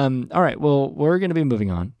anyway, all right, well, we're going to be moving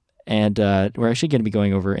on, and we're actually going to be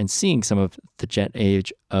going over and seeing some of the Jet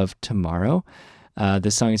Age of Tomorrow.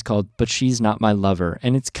 This song is called But She's Not My Lover,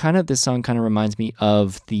 and this song kind of reminds me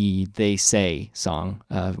of the They Say song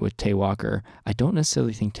with Tay Walker. I don't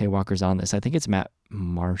necessarily think Tay Walker's on this. I think it's Matt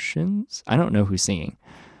Martians. I don't know who's singing,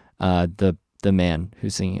 the man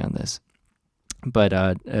who's singing on this. But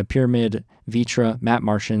Pyramid, Vitra, Matt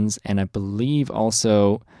Martians, and I believe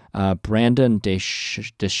also Brandon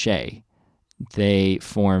Deshay. They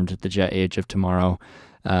formed the Jet Age of Tomorrow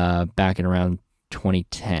back in around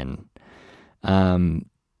 2010.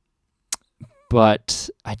 But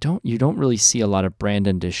you don't really see a lot of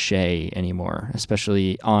Brandon Deshay anymore,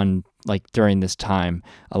 especially on like during this time.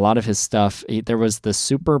 A lot of his stuff, there was the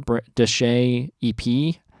Super Deshay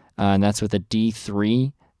EP, and that's with a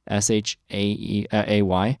D3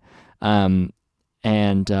 SHAEAY.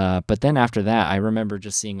 But then after that, I remember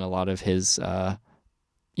just seeing a lot of his,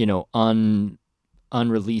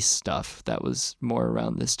 unreleased stuff that was more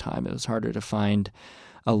around this time. It was harder to find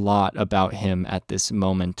a lot about him at this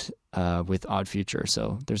moment with Odd Future,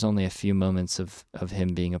 so there's only a few moments of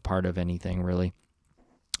him being a part of anything, really.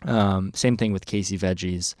 Same thing with Casey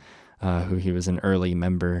Veggies, who he was an early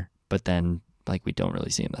member, but then like we don't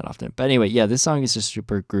really see him that often. But anyway, yeah, this song is just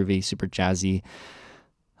super groovy, super jazzy,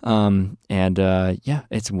 yeah,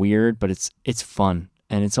 it's weird, but it's fun.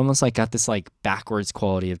 And it's almost like got this like backwards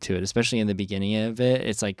quality to it, especially in the beginning of it.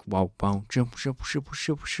 It's like wow, jump, shoop, shoop,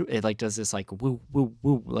 shoop, shoop. It like does this like woo, woo,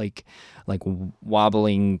 woo, like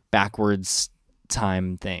wobbling backwards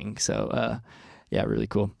time thing. So yeah, really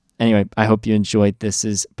cool. Anyway, I hope you enjoyed. This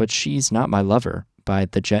is But She's Not My Lover by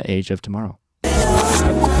the Jet Age of Tomorrow.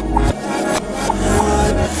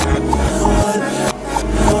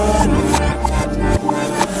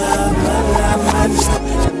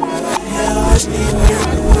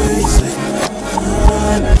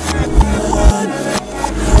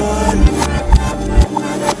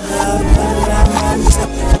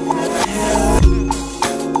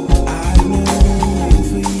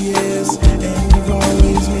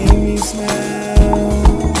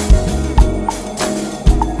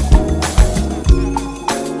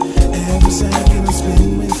 Every second I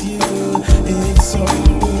spend with you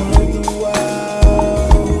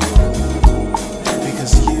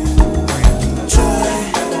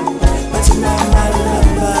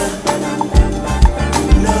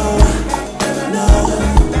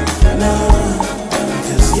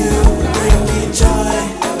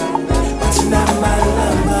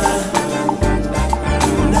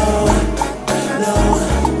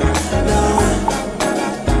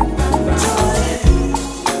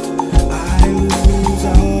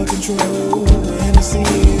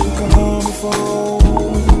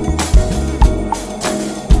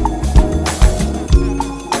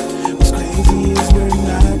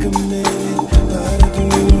committed, but I do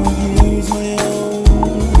use my own.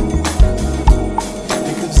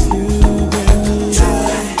 Because you bring me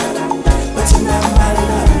joy, but you're not my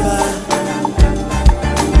lover.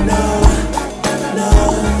 No, no,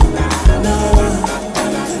 no.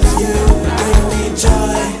 Cause you bring me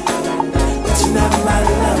joy, but you're not my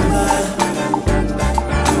lover.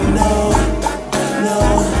 No, no,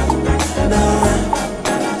 no.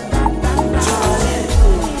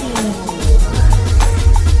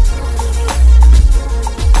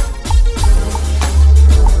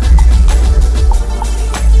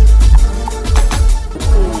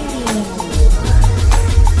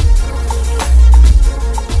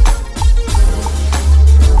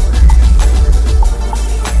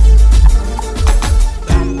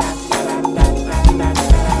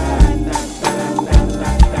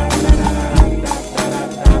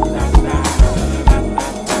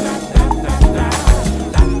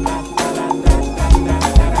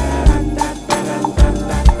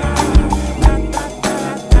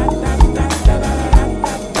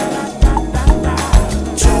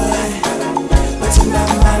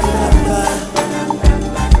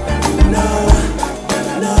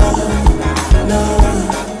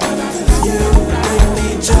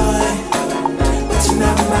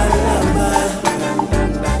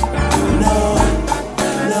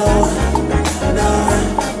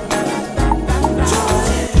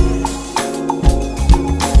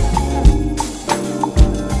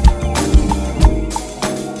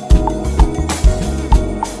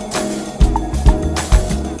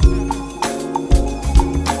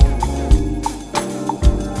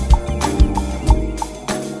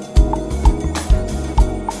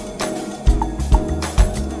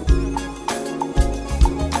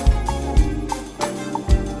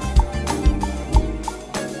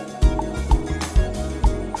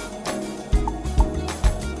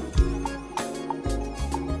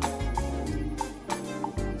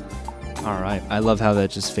 I love how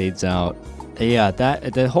that just fades out. Yeah,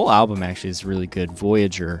 the whole album actually is really good.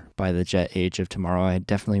 Voyager by the Jet Age of Tomorrow. I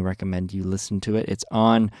definitely recommend you listen to it. It's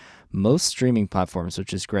on most streaming platforms,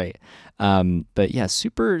 which is great. But yeah,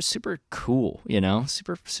 super cool.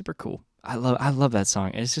 Super cool. I love that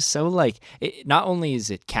song. It's just so not only is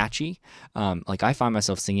it catchy, I find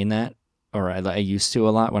myself singing that, or I used to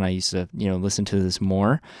a lot when I used to listen to this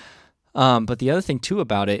more. But the other thing too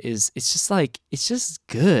about it is it's just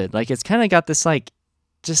good. It's kind of got this I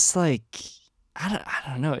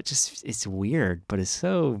don't know. It's weird, but it's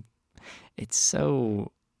so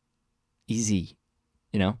easy.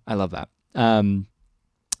 I love that. And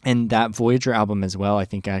that Voyager album as well, I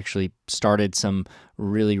think actually started some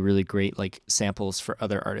really, really great samples for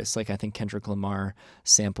other artists. I think Kendrick Lamar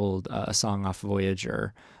sampled a song off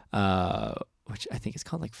Voyager, which I think is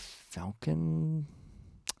called Falcon.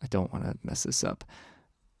 I don't want to mess this up.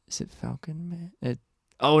 Is it Falcon Man?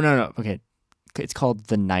 No. Okay. It's called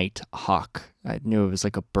The Night Hawk. I knew it was a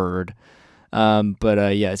bird. But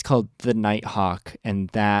it's called The Night Hawk. And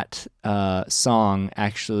that song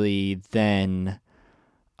actually then,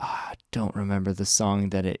 I don't remember the song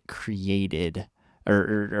that it created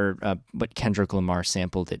or what Kendrick Lamar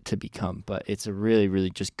sampled it to become, but it's a really,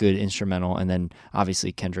 really just good instrumental. And then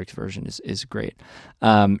obviously Kendrick's version is great.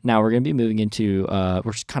 Now we're going to be moving into,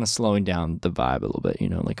 we're just kind of slowing down the vibe a little bit,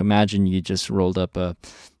 imagine you just rolled up a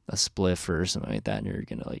spliff or something like that, and you're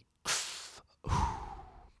going to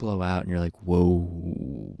blow out, and you're like,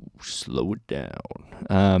 whoa, slow it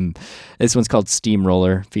down. This one's called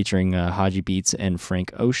Steamroller, featuring Hodgy Beats and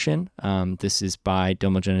Frank Ocean. This is by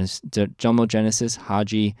Domo Genesis,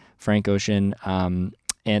 Hodgy, Frank Ocean, and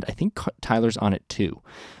I think Tyler's on it too.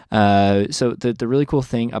 So the really cool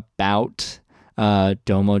thing about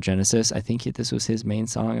Domo Genesis, I think this was his main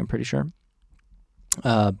song, I'm pretty sure.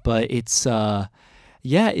 But it's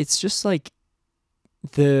it's just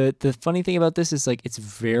the funny thing about this is it's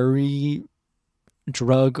very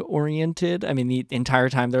drug oriented. I mean, the entire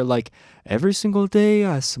time they're every single day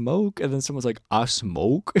I smoke, and then someone's I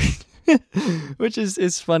smoke, which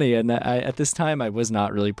is funny. And I at this time I was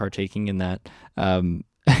not really partaking in that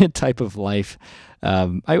type of life.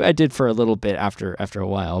 I did for a little bit after a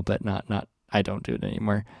while, but not I don't do it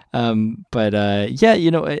anymore. It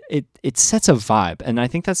sets a vibe. And I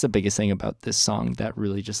think that's the biggest thing about this song that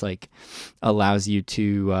really just allows you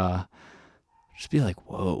to just be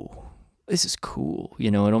whoa, this is cool.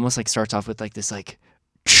 It almost starts off with this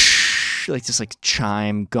this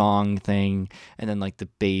chime gong thing. And then the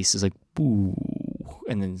bass is boo.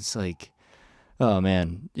 And then it's oh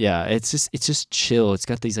man, yeah, it's just chill. It's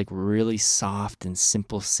got these really soft and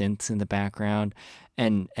simple synths in the background.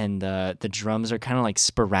 And the drums are kind of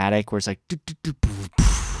sporadic, where it's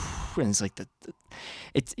and it's like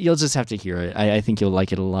it's you'll just have to hear it. I think you'll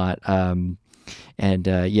like it a lot. I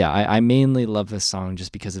mainly love this song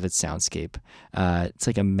just because of its soundscape. It's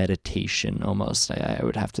like a meditation almost, I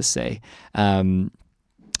would have to say. And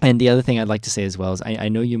the other thing I'd like to say as well is I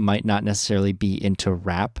know you might not necessarily be into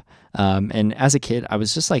rap. And as a kid, I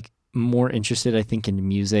was just like more interested, I think, in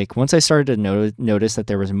music. Once I started to notice that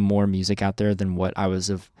there was more music out there than what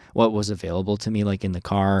was available to me, like in the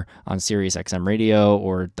car on Sirius XM radio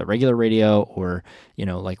or the regular radio, or, you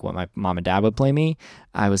know, like what my mom and dad would play me,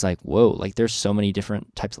 I was like, whoa, like there's so many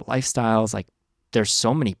different types of lifestyles. Like there's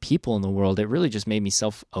so many people in the world. It really just made me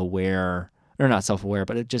self-aware, or not self-aware,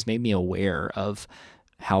 but it just made me aware of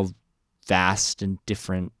how vast and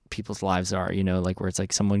different people's lives are, you know, like where it's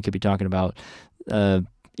like someone could be talking about,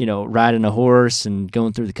 you know, riding a horse and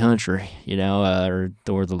going through the country, you know,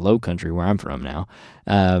 or the low country where I'm from now.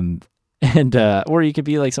 Or you could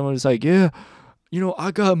be like someone who's like, yeah, you know,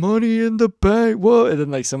 I got money in the bank. What? And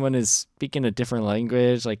then like someone is speaking a different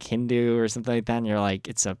language, like Hindu or something like that. And you're like,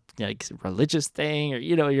 it's a religious thing, or,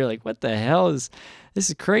 you know, you're like, what the hell this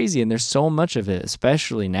is crazy. And there's so much of it,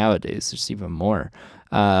 especially nowadays, there's even more.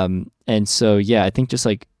 And so, yeah, I think just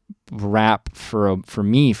like rap for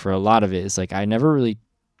me, for a lot of it is like, I never really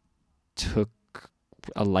took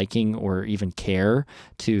a liking or even care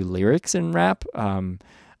to lyrics in rap,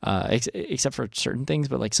 except for certain things,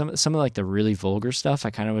 but like some of like the really vulgar stuff, I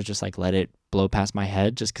kind of was just like, let it blow past my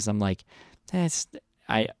head, just because I'm like,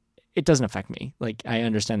 it doesn't affect me. Like, I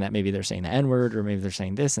understand that maybe they're saying the N-word, or maybe they're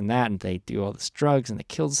saying this and that, and they do all this drugs and they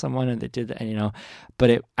killed someone and they did that, and, you know,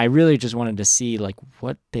 but I really just wanted to see like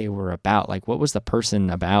what they were about. Like, what was the person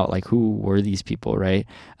about? Like, who were these people, right?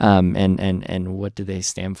 And what do they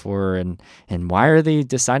stand for? And why are they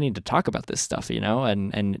deciding to talk about this stuff, you know?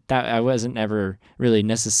 And that I wasn't ever really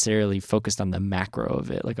necessarily focused on the macro of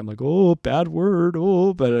it. Like, I'm like, oh, bad word,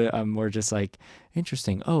 oh, but I'm more just like,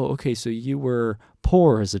 interesting. Oh, okay, so you were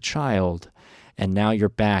poor as a child and now you're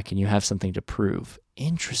back and you have something to prove.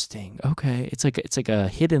 Interesting. Okay. It's like a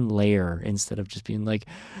hidden layer, instead of just being like,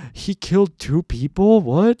 he killed 2 people,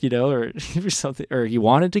 what, you know, or something, or he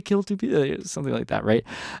wanted to kill 2 people, something like that, right?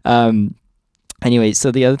 Anyway,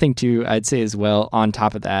 so the other thing too, I'd say as well, on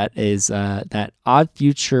top of that, is that Odd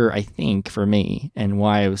Future, I think, for me, and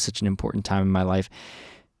why it was such an important time in my life,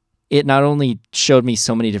 it not only showed me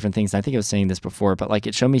so many different things, and I think I was saying this before, but like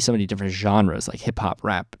it showed me so many different genres, like hip hop,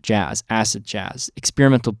 rap, jazz, acid jazz,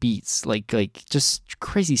 experimental beats, like just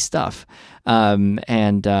crazy stuff.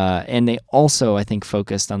 And they also, I think,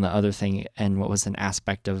 focused on the other thing, and what was an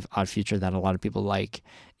aspect of Odd Future that a lot of people like,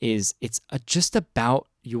 is it's just about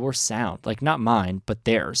your sound, like not mine, but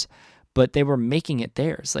theirs. But they were making it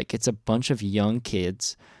theirs. Like, it's a bunch of young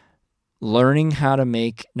kids learning how to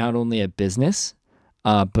make not only a business,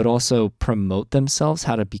 but also promote themselves,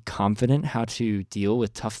 how to be confident, how to deal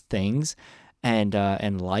with tough things, and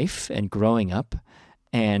life, and growing up,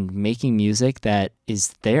 and making music that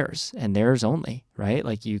is theirs and theirs only, right?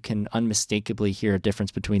 Like, you can unmistakably hear a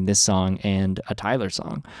difference between this song and a Tyler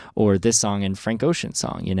song, or this song and Frank Ocean's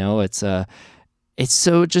song. You know, it's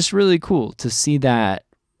so just really cool to see that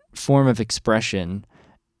form of expression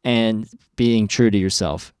and being true to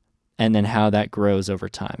yourself, and then how that grows over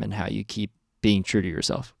time and how you keep being true to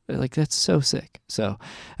yourself. Like, that's so sick. So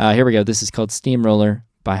here we go. This is called Steamroller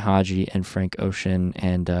by Hodgy and Frank Ocean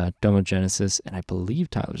and Domo Genesis, and I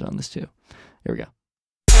believe Tyler's on this too. Here we go.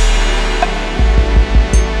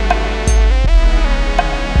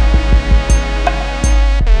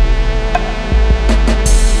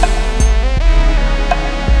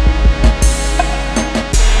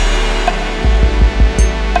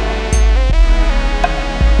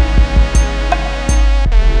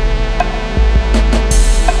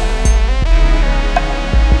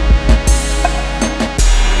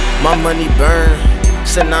 My money burn,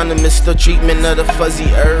 synonymous to treatment of the fuzzy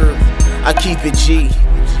herb. I keep it G.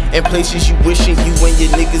 In places you wishing you and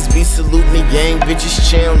your niggas be salute me. Gang bitches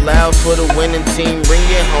chill loud for the winning team. Bring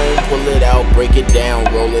it home, pull it out, break it down,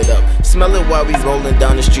 roll it up. Smell it while we rolling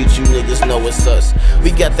down the street, you niggas know it's us.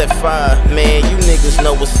 We got that fire, man, you niggas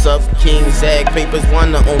know what's up. King Zag Papers,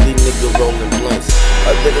 one the only nigga rolling blunts.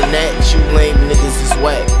 Other than that, you lame niggas is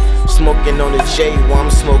whack. Smoking on the J while I'm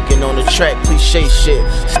smoking on the track. Cliche shit,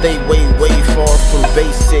 stay way far from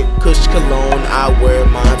basic. Kush cologne, I wear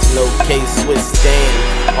mine's no K-Swiss.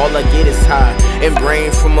 Damn, all I get is high and brain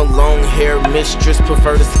from a long hair mistress.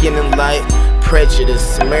 Prefer the skin and light.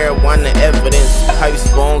 Prejudice, marijuana evidence. Pipes,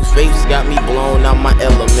 bongs, vapes got me blown out my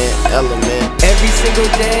element. Every single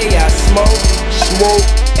day I smoke.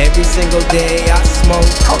 Every single day I smoke.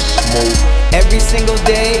 Every single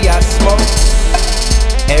day I smoke.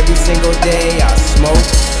 Every single day I smoke.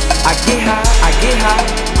 I get high, I get high.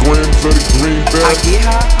 Grams of the greenback. I get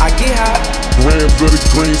high, I get high. Grams of the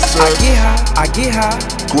green I sack. get high, I get high.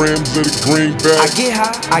 Grams of the I greenback. get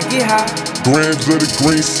high, I get high. Grams of the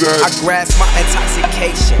green sack. I grasp my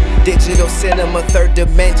intoxication. Digital cinema, third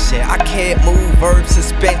dimension. I can't move, verb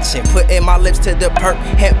suspension. Putting my lips to the perk,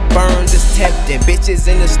 hemp burns is tempting. Bitches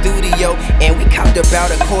in the studio, and we copped about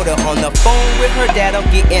a quarter on the phone with her dad. I'm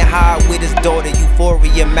getting high with his daughter.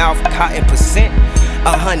 Euphoria, mouth, cotton percent.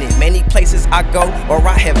 100, many places I go or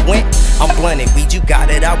I have went. I'm blunted, weed, you got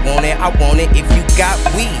it, I want it, I want it. If you got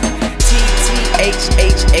weed,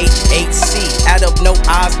 TTHHHHC. Out of no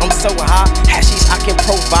eyes, I'm so high. Hashish I can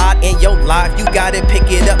provide in your life. You gotta pick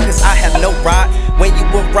it up, cause I have no ride. When you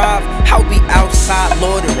arrive, I'll be outside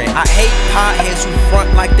loitering. I hate potheads who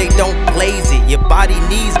front like they don't blaze it. Your body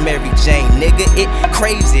needs Mary Jane, nigga, it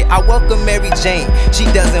crazy. I welcome Mary Jane, she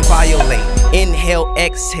doesn't violate. Inhale,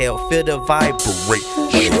 exhale, feel the vibrate.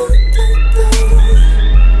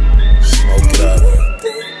 Smoke it up.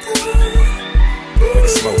 Like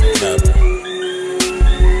smoke it up.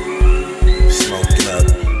 Smoke it up.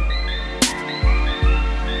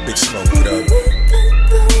 Bitch, smoke it up.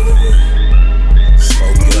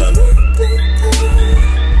 Smoke it up.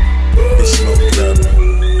 Bitch, smoke it up.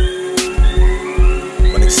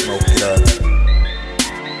 When it smoke it up.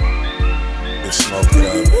 Bitch, smoke it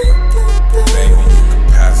up. Baby, you can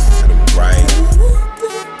pass it to the right.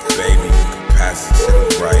 Baby, you can pass it to the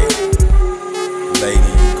right. Lady,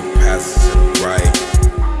 you can pass it to the right.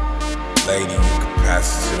 Lady, you can pass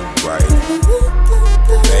it to the right.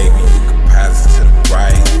 Baby, you can pass it to the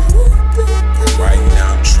right. Right now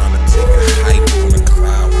I'm trying to take a hike on the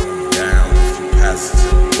cloud when I'm down. If you pass it to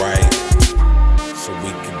the right, so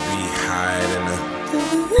we can be higher than a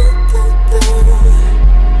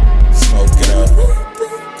smoke it up.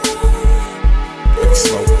 Baby,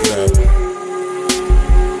 smoke it up.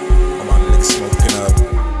 All my niggas smoking up.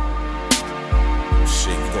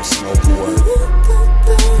 Shit, you gon' smoke or what?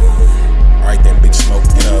 Alright then, bitch, smoke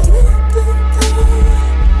it up.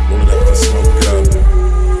 Roll it up and smoke it up.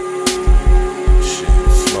 Shit,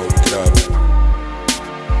 smoke it up.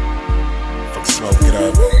 Fuck, smoke it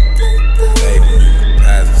up. Baby, you can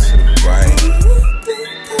pass it to the right.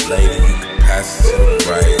 Lady, you can pass it to the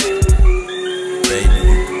right. Baby,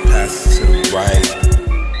 you can pass it to the right.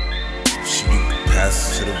 Shit, you can pass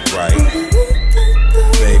it to the right.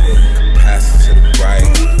 Baby, you can pass it to the right.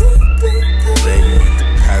 Baby, you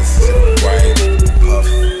can pass it to the right. Puff,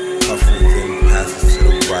 puff, and then pass it to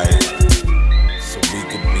the right. So we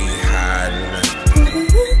could be high tonight.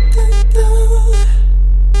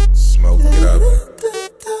 Smoke it up.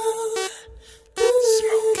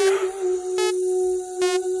 Smoke it up.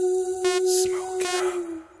 Smoke it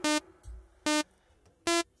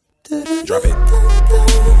up. Drop it.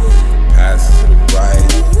 Pass it to the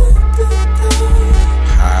right.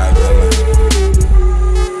 High tonight.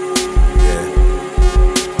 Yeah.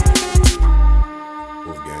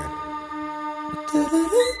 Move gang.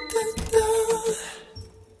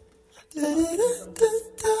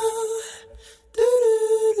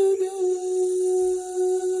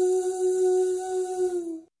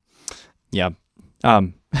 Yeah.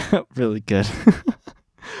 Really good.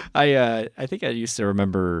 I think I used to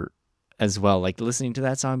remember as well, like listening to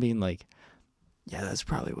that song being like, yeah, that's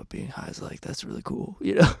probably what being high is like. That's really cool.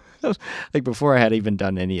 You know, like before I had even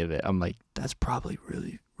done any of it, I'm like, that's probably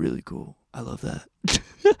really, really cool. I love that.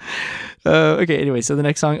 Okay. Anyway, so the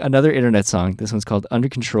next song, another internet song. This one's called Under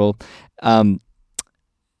Control. And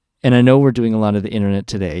I know we're doing a lot of the internet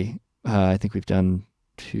today. I think we've done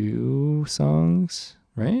 2 songs,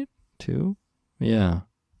 right? 2? Yeah.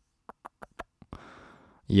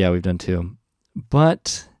 Yeah, we've done 2.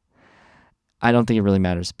 But I don't think it really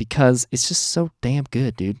matters because it's just so damn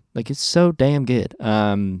good, dude. Like, it's so damn good.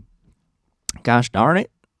 Gosh darn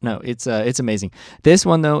it. No, it's amazing. This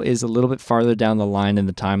one, though, is a little bit farther down the line in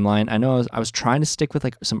the timeline. I know I was trying to stick with,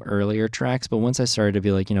 like, some earlier tracks, but once I started to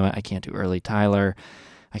be like, you know what, I can't do early Tyler.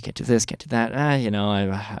 I can't do this, can't do that. You know,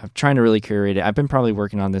 I'm trying to really curate it. I've been probably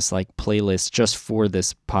working on this, like, playlist just for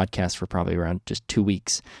this podcast for probably around just 2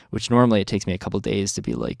 weeks, which normally it takes me a couple days to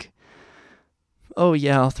be like, oh,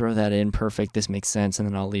 yeah, I'll throw that in. Perfect. This makes sense. And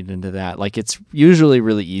then I'll lead into that. Like, it's usually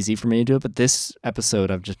really easy for me to do it. But this episode,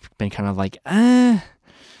 I've just been kind of like,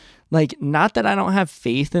 like, not that I don't have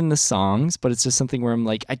faith in the songs, but it's just something where I'm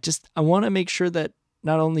like, I want to make sure that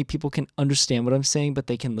not only people can understand what I'm saying, but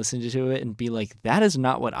they can listen to it and be like, that is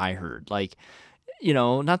not what I heard. Like, you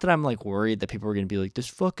know, not that I'm like worried that people are going to be like, this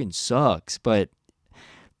fucking sucks. But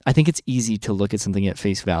I think it's easy to look at something at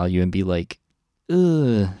face value and be like,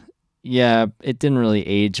 ugh. yeah, it didn't really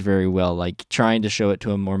age very well. Like trying to show it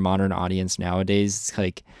to a more modern audience nowadays, it's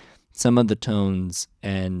like some of the tones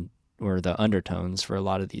or the undertones for a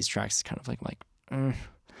lot of these tracks is kind of like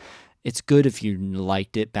it's good if you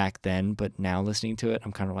liked it back then, but now listening to it,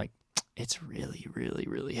 I'm kind of like, it's really, really,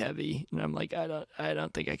 really heavy, and I'm like, I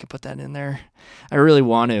don't think I could put that in there. I really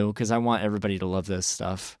want to, because I want everybody to love this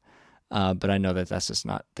stuff. But I know that that's just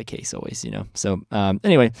not the case always, So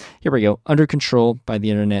anyway, here we go. Under Control by The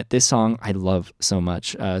Internet. This song I love so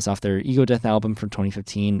much. It's off their Ego Death album from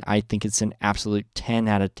 2015. I think it's an absolute 10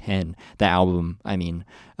 out of 10. The album, 10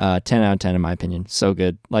 out of 10 in my opinion. So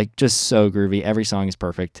good. Like, just so groovy. Every song is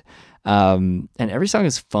perfect. And every song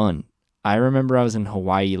is fun. I remember I was in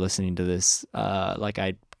Hawaii listening to this.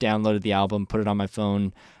 I downloaded the album, put it on my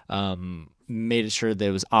phone, made sure that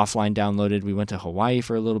it was offline downloaded. We went to Hawaii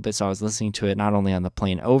for a little bit, so I was listening to it not only on the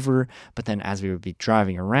plane over, but then as we would be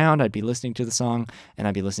driving around, I'd be listening to the song, and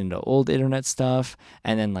I'd be listening to old internet stuff,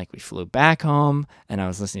 and then we flew back home, and I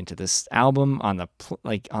was listening to this album on the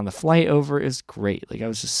flight over. It was great. I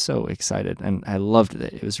was just so excited, and I loved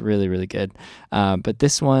it. It was really, really good. But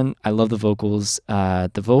this one, I love the vocals.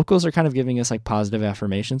 The vocals are kind of giving us positive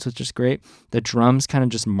affirmations, which is great. The drums kind of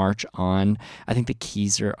just march on. I think the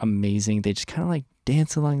keys are amazing. They just kind of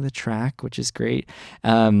dance along the track, which is great.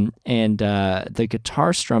 And the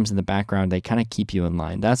guitar strums in the background, they kind of keep you in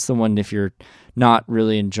line. That's the one, if you're not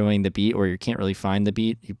really enjoying the beat or you can't really find the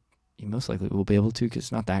beat, you most likely will be able to, because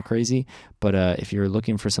it's not that crazy. But if you're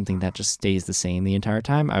looking for something that just stays the same the entire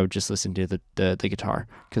time, I would just listen to the guitar,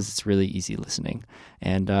 because it's really easy listening.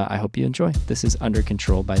 And I hope you enjoy. This is Under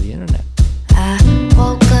Control by The Internet. I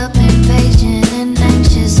woke up impatient and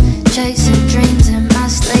anxious, chasing dreams in my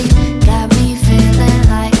sleep. Got me feeling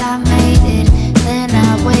like I made it. Then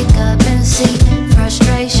I wake up and see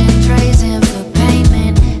frustration raising for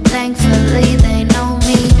payment. Thankfully they know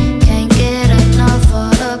me. Can't get enough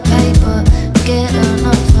of the paper. Get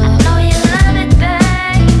enough of. I know you love it,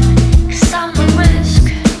 babe, 'cause I'm a risk.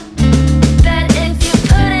 Bet if you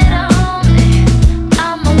put it on me,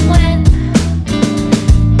 I'ma win.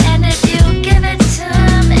 And if you give it to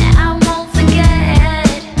me, I won't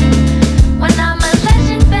forget. When I'm a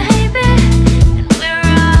legend, baby.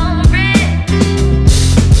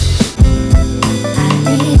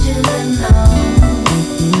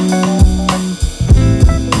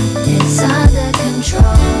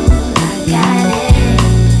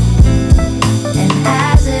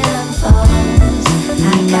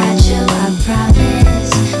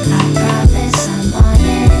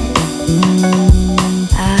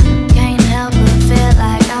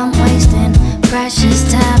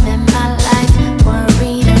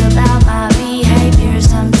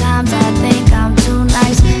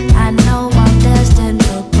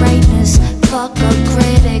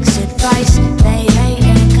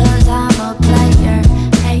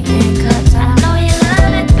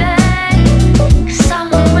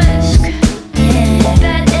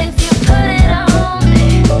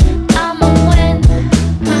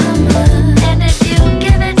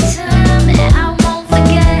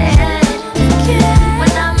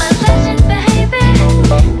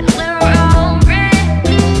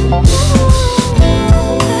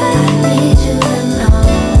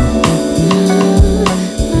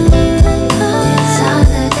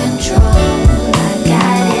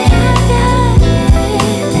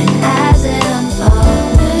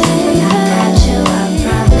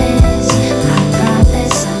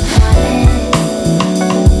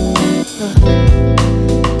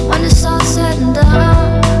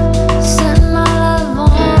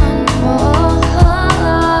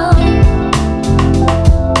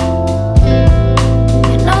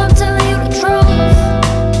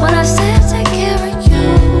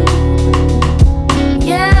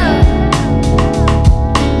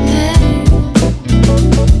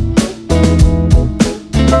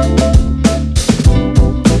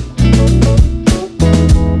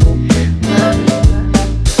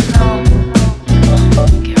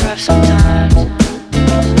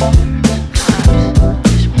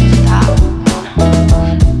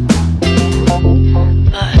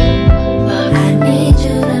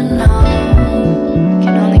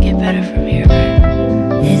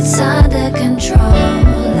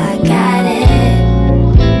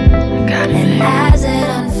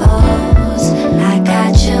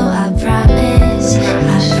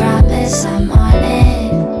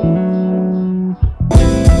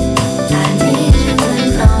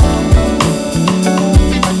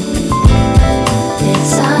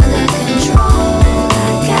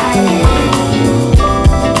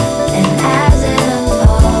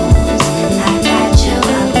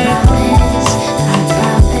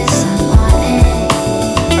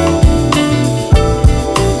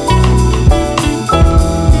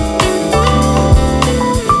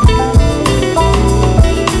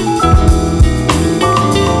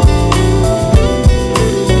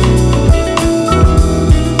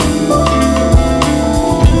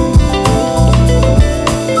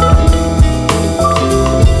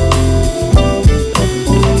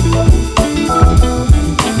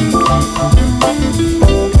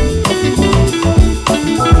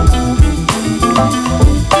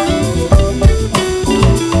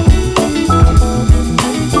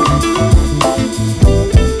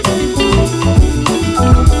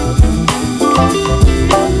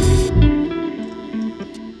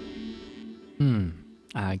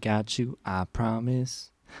 got you. I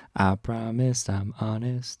promise. I promise I'm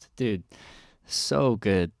honest. Dude, so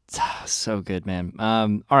good. So good, man.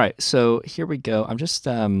 All right, so here we go. I'm just,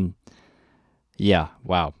 yeah,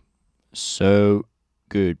 wow. So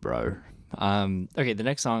good, bro. Okay, the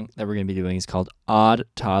next song that we're going to be doing is called Odd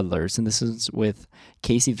Toddlers, and this is with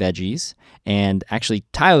Casey Veggies, and actually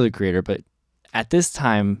Tyler, the Creator, but at this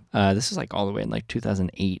time, this is like all the way in like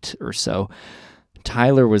 2008 or so,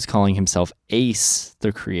 Tyler was calling himself Ace,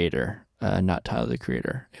 the Creator, not Tyler, the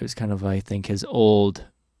Creator. It was kind of, I think, his old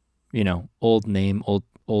name,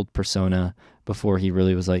 old persona, before he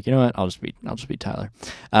really was like, you know what, I'll just be Tyler.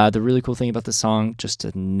 The really cool thing about the song, just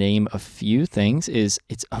to name a few things, is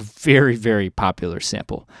it's a very, very popular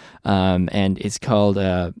sample. And it's called,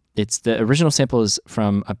 it's the original sample is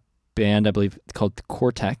from a band, I believe, called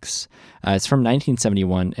Cortex. It's from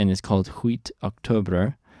 1971 and it's called Huit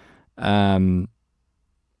October.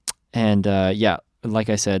 Yeah, like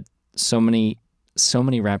I said, so many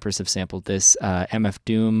rappers have sampled this. MF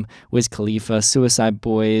Doom, Wiz Khalifa, Suicide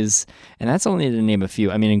Boys, and that's only to name a few.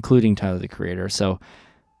 I mean, including Tyler, the Creator. So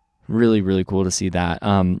really, really cool to see that.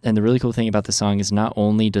 And the really cool thing about the song is not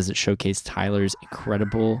only does it showcase Tyler's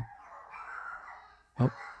incredible... Oh,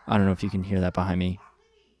 I don't know if you can hear that behind me.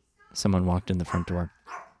 Someone walked in the front door.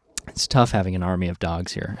 It's tough having an army of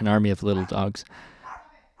dogs here, an army of little dogs.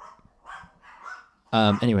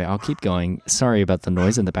 Anyway, I'll keep going. Sorry about the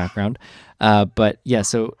noise in the background. But yeah,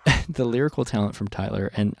 so the lyrical talent from Tyler,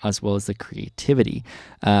 and as well as the creativity.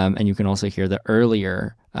 And you can also hear the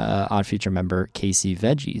earlier Odd Future member, Casey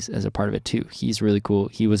Veggies, as a part of it too. He's really cool.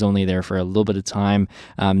 He was only there for a little bit of time.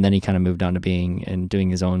 Then he kind of moved on to being and doing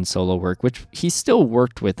his own solo work, which he still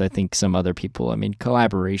worked with, I think, some other people. I mean,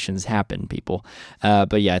 collaborations happen, people.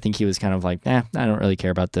 But yeah, I think he was kind of like, I don't really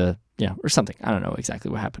care about or something. I don't know exactly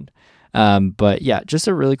what happened. But yeah, just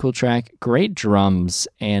a really cool track, great drums.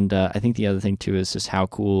 And I think the other thing too is just how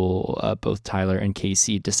cool both Tyler and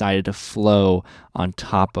Casey decided to flow on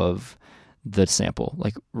top of the sample.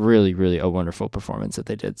 Like really, really a wonderful performance that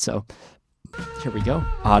they did. So here we go.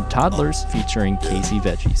 Odd Toddlers featuring Casey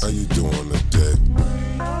Veggies. How you doing today?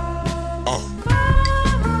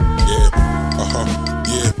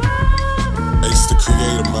 Yeah. Ace the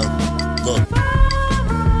Creator, man. Look.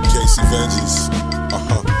 Casey Veggies.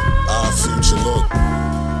 Our future, look.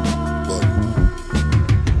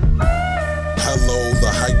 Hello, the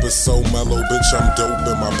hype is so mellow, bitch, I'm dope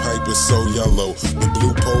and my pipe is so yellow. The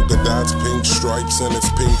blue polka dots, pink stripes, and it's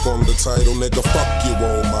pink on the title. Nigga, fuck your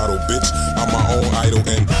role model, bitch, I'm my own idol.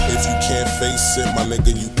 And if you can't face it, my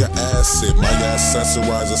nigga, you can ass it. My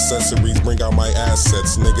accessorize accessories, bring out my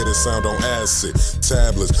assets. Nigga, this sound on acid.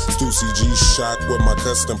 Tablets, Stussy G shock with my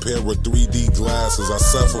custom pair of 3D glasses. I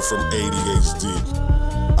suffer from ADHD.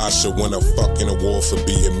 I should win a fucking award for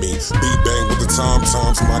being me. Beat bang with the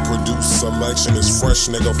tom-toms, my produced selection is fresh,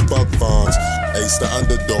 nigga, fuck Vons. Ace the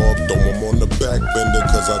underdog, throw him on the back bender,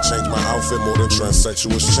 cause I changed my outfit more than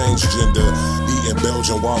transsexuals change gender. Eating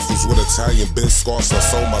Belgian waffles with Italian biscuits, I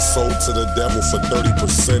sold my soul to the devil for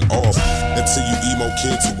 30% off. Until you emo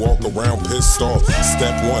kids who walk around pissed off.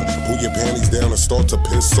 Step 1, pull your panties down and start to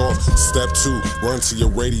piss off. Step 2, run to your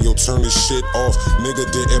radio, turn this shit off. Nigga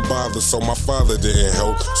didn't bother, so my father didn't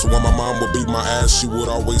help. So when my mom would beat my ass, she would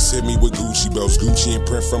always hit me with Gucci belts, Gucci and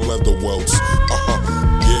print from leather welts.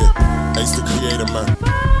 Yeah, Ace the Creator, man.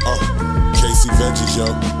 Casey Veggies, yo.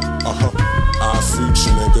 Our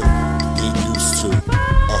future, nigga. Get used to.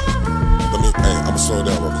 I'ma slow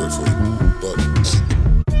down real quick for you. Look.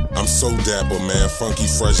 I'm so dapper, man, funky,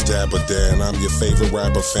 fresh dapper Dan. I'm your favorite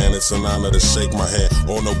rapper fan, it's an honor to shake my hand.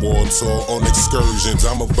 On a war tour, on excursions,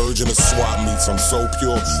 I'm a virgin of swap meets. I'm so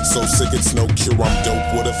pure, so sick it's no cure. I'm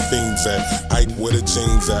dope where the fiends at, hype where the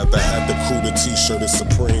jeans at. The hat, the crew, the t-shirt is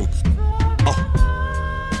supreme.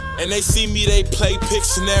 And they see me, they play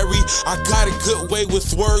Pictionary. I got a good way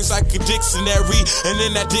with words like a dictionary. And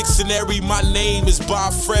in that dictionary, my name is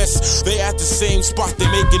Bob Fresh. They at the same spot, they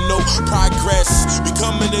making no progress.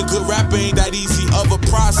 Becoming a good rapper ain't that easy of a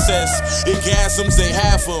process. Orgasms, they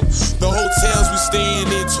have them. The hotels we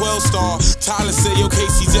staying in, 12-star. Tyler said, yo,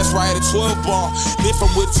 Casey just right at 12 bar. And if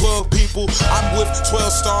I'm with 12 people, I'm with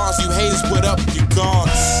 12 stars. You haters, put up your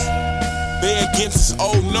guards. They against us,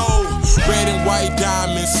 oh no. Red and white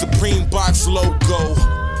diamonds, Supreme Box logo.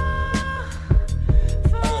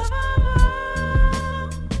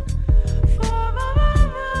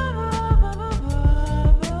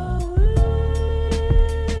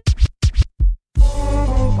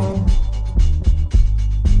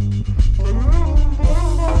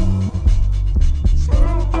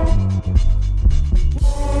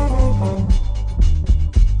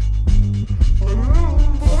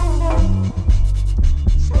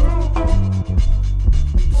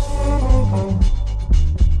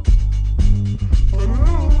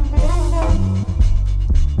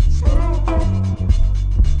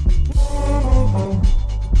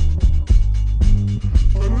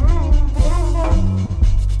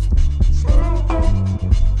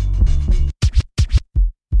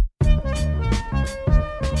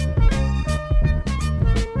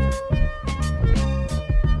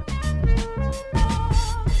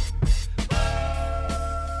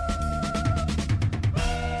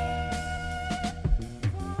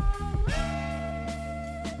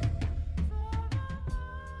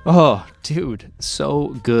 Oh, dude, so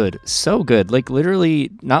good. So good. Like,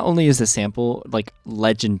 literally, not only is the sample, like,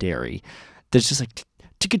 legendary, there's just, like,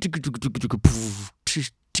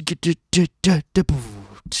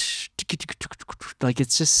 like,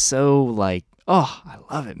 it's just so, like, oh,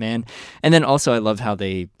 I love it, man. And then also, I love how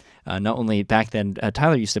they, not only back then,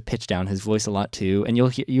 Tyler used to pitch down his voice a lot too, and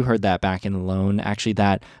you heard that back in Alone. Actually,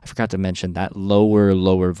 that I forgot to mention, that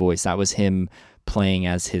lower voice, that was him playing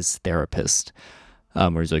as his therapist,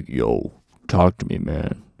 where he's like, "Yo, talk to me,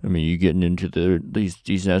 man. I mean, you getting into these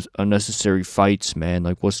unnecessary fights, man.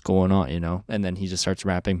 Like, what's going on, you know?" And then he just starts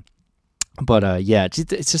rapping. But yeah,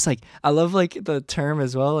 it's just like, I love like the term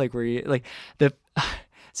as well, like where you like the.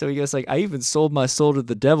 So he goes like, "I even sold my soul to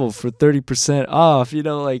the devil for 30% off." You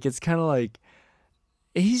know, like, it's kind of like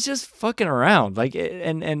he's just fucking around. Like,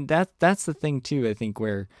 and that's the thing too, I think,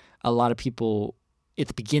 where a lot of people at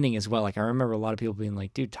the beginning as well, like, I remember a lot of people being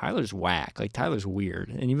like, "Dude, Tyler's whack. Like, Tyler's weird."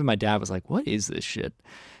 And even my dad was like, "What is this shit?"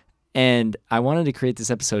 And I wanted to create this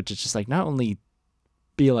episode to just like not only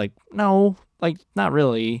be like, no, like, not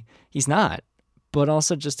really, he's not, but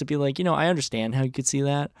also just to be like, you know, I understand how you could see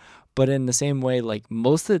that. But in the same way, like,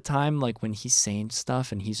 most of the time, like, when he's saying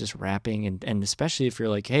stuff and he's just rapping, and especially if you're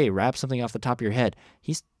like, hey, rap something off the top of your head,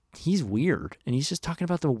 he's weird, and he's just talking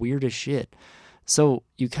about the weirdest shit. So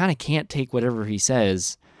you kind of can't take whatever he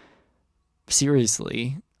says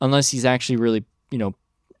seriously unless he's actually really, you know,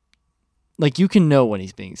 like, you can know when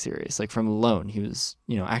he's being serious. Like, from Alone, he was,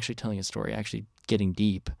 you know, actually telling a story, actually getting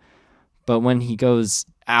deep. But when he goes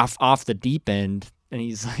off the deep end, and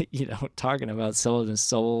he's like, you know, talking about selling his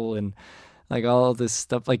soul and like all this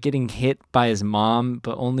stuff, like getting hit by his mom,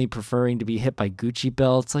 but only preferring to be hit by Gucci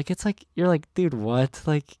belts. Like, it's like, you're like, dude, what?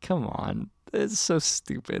 Like, come on. It's so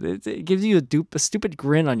stupid. It gives you a stupid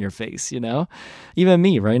grin on your face, you know? Even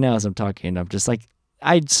me right now as I'm talking, I'm just like,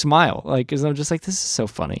 I'd smile, like, because I'm just like, this is so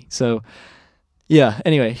funny. So yeah,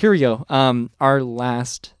 anyway, here we go. Our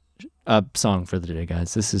last song for the day,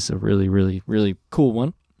 guys. This is a really, really, really cool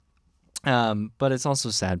one. But it's also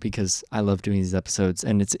sad because I love doing these episodes,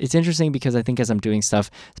 and it's interesting because I think as I'm doing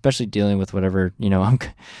stuff, especially dealing with whatever, you know,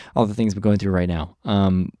 all the things I'm going through right now,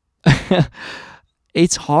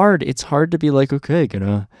 it's hard to be like, okay,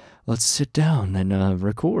 let's sit down and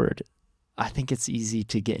record. I think it's easy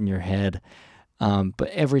to get in your head, but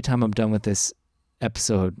every time I'm done with this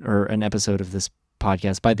episode or an episode of this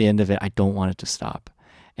podcast, by the end of it, I don't want it to stop.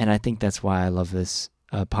 And I think that's why I love this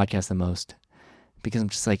podcast the most. Because I'm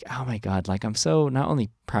just like, oh my God, like, I'm so not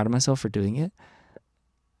only proud of myself for doing it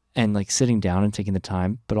and like sitting down and taking the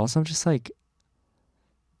time, but also I'm just like,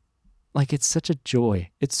 it's such a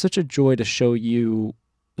joy. It's such a joy to show you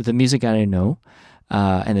the music I know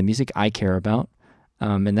and the music I care about.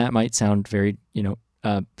 And that might sound very, you know,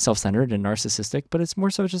 self-centered and narcissistic, but it's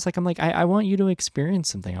more so just like, I'm like, I want you to experience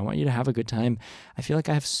something. I want you to have a good time. I feel like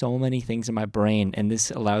I have so many things in my brain, and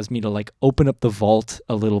this allows me to like open up the vault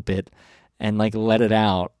a little bit and like let it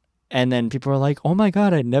out. And then people are like, "Oh my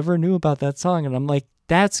God, I never knew about that song." And I'm like,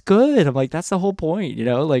 that's good. I'm like, that's the whole point, you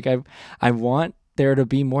know? Like, I want there to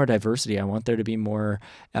be more diversity. I want there to be more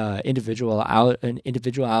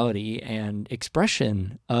individuality and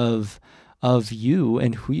expression of you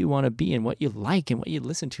and who you want to be and what you like and what you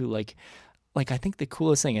listen to. Like I think the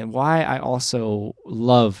coolest thing, and why I also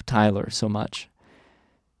love Tyler so much,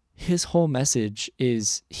 his whole message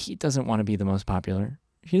is he doesn't want to be the most popular.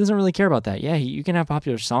 He doesn't really care about that. Yeah, you can have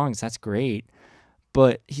popular songs. That's great.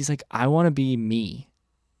 But he's like, I want to be me,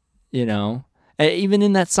 you know? Even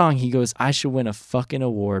in that song, he goes, I should win a fucking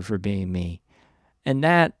award for being me. And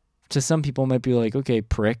that, to some people, might be like, okay,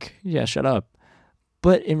 prick. Yeah, shut up.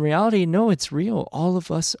 But in reality, no, it's real. All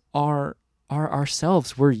of us are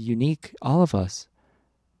ourselves. We're unique, all of us.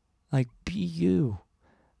 Like, be you.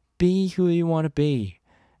 Be who you want to be.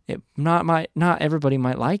 Not everybody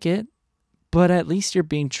might like it, but at least you're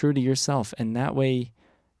being true to yourself, and that way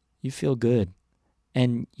you feel good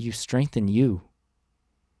and you strengthen you.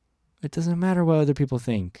 It doesn't matter what other people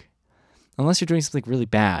think. Unless you're doing something really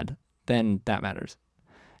bad, then that matters.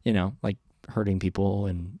 You know, like hurting people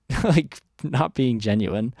and like not being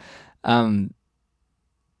genuine.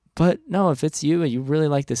 But no, if it's you and you really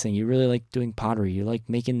like this thing, you really like doing pottery, you like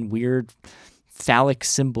making weird phallic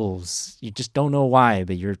symbols, you just don't know why,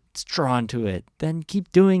 but you're drawn to it, then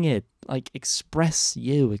keep doing it. Like, express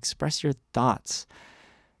your thoughts,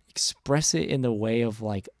 express it in the way of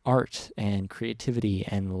like art and creativity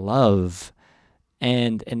and love,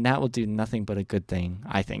 and that will do nothing but a good thing,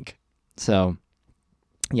 I think. So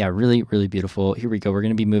yeah, really, really beautiful. Here we go. We're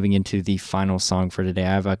going to be moving into the final song for today.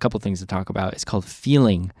 I have a couple things to talk about. It's called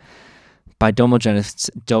Feeling by Domo Genesis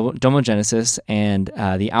and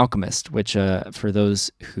The Alchemist, which for those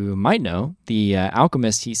who might know, The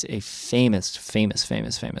Alchemist, he's a famous,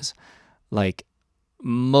 like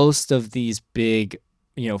most of these big,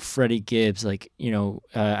 Freddie Gibbs, like,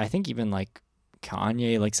 I think even like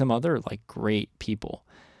Kanye, like some other like great people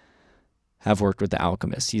have worked with The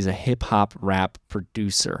Alchemist. He's a hip hop rap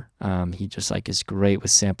producer. He just like is great with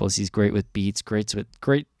samples. He's great with beats, great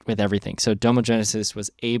with everything. So Domo Genesis was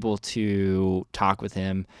able to talk with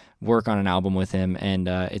him, work on an album with him, and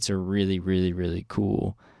it's a really, really, really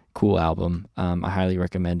cool album. I highly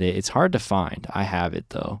recommend it. It's hard to find. I have it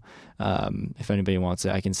though. If anybody wants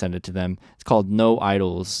it, I can send it to them. It's called No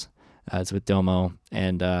Idols. It's with Domo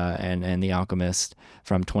and The Alchemist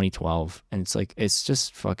from 2012, and it's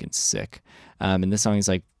just fucking sick. And this song is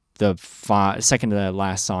like the second to the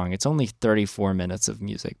last song. It's only 34 minutes of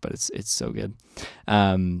music, but it's so good.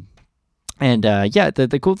 The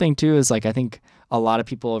cool thing too is like I think a lot of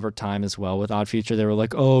people over time as well with Odd Future, they were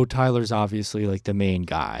like, oh, Tyler's obviously like the main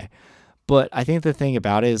guy. But I think the thing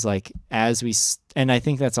about it is like and I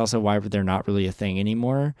think that's also why they're not really a thing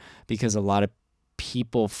anymore, because a lot of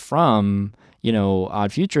people from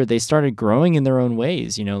Odd Future, they started growing in their own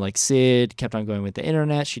ways. Like Sid kept on going with the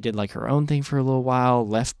internet. She did like her own thing for a little while.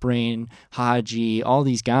 Left Brain, Hodgy, all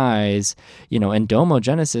these guys, and Domo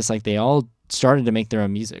Genesis, like they all started to make their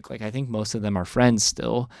own music. Like I think most of them are friends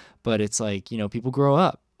still, but it's like, people grow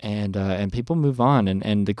up and people move on.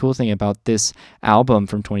 And the cool thing about this album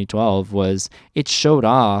from 2012 was it showed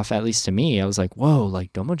off, at least to me. I was like, whoa,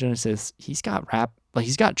 like Domo Genesis, he's got rap. Like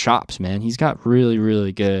he's got chops, man. He's got really,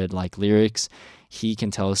 really good like lyrics. He can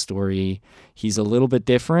tell a story. He's a little bit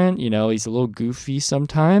different, he's a little goofy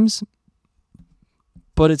sometimes,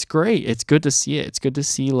 but it's great. It's good to see it. It's good to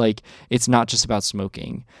see like it's not just about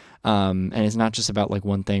smoking. And it's not just about like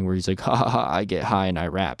one thing where he's like, ha ha ha, I get high and I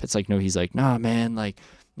rap. It's like, no, he's like, nah, man, like,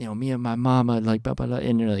 me and my mama, like, blah, blah, blah.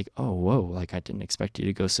 And you're like, oh, whoa, like I didn't expect you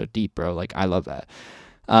to go so deep, bro. Like I love that.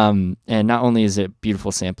 And not only is it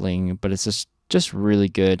beautiful sampling, but it's just really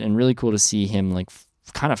good and really cool to see him like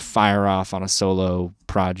kind of fire off on a solo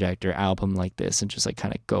project or album like this and just like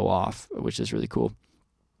kind of go off, which is really cool.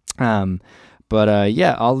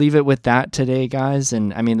 I'll leave it with that today, guys.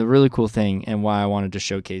 And I mean, the really cool thing and why I wanted to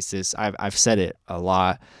showcase this, I've said it a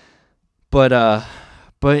lot, but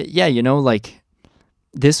yeah, like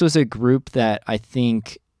this was a group that I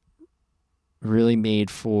think really made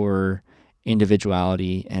for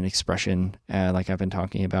individuality and expression, like I've been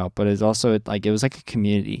talking about, but it's also like it was like a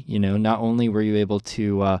community. Not only were you able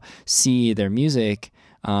to see their music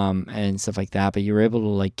and stuff like that, but you were able to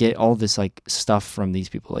like get all this like stuff from these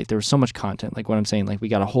people. Like there was so much content. Like what I'm saying, like we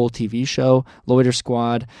got a whole TV show, Loiter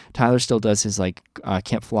Squad. Tyler still does his like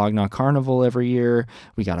Camp Flog Gnaw Carnival every year.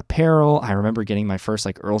 We got apparel. I remember getting my first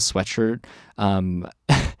like Earl sweatshirt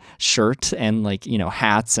shirt and like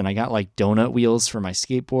hats, and I got like donut wheels for my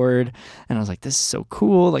skateboard, and I was like, this is so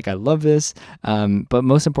cool, like I love this. But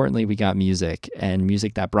most importantly, we got music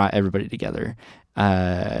that brought everybody together,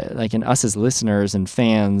 like in us as listeners and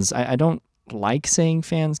fans. I don't like saying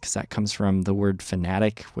fans because that comes from the word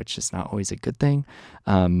fanatic, which is not always a good thing.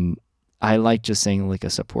 I like just saying like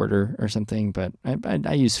a supporter or something, but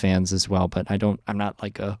I use fans as well, but I'm not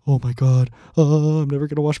like oh my God, I'm never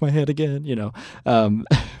going to wash my head again,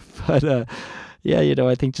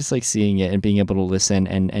 I think just like seeing it and being able to listen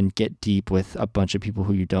and get deep with a bunch of people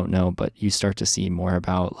who you don't know, but you start to see more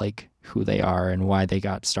about like who they are and why they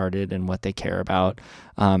got started and what they care about.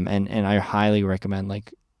 And I highly recommend,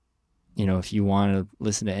 like, if you want to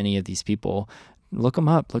listen to any of these people, look them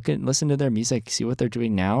up, listen to their music, see what they're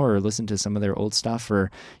doing now, or listen to some of their old stuff,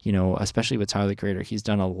 or, especially with Tyler, the Creator, he's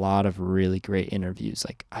done a lot of really great interviews.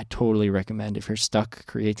 Like I totally recommend if you're stuck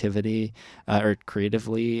creatively,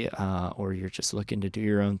 or you're just looking to do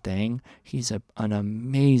your own thing, he's an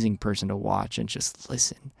amazing person to watch and just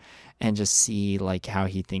listen and just see like how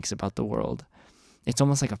he thinks about the world. It's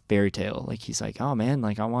almost like a fairy tale. Like he's like, oh man,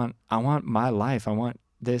 like I want my life. I want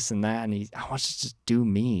this and that. And I want to just do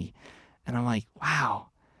me. And I'm like, wow,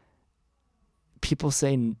 people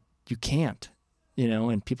say you can't,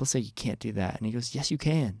 and people say you can't do that. And he goes, yes, you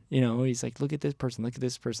can. He's like, look at this person,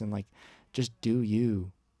 like just do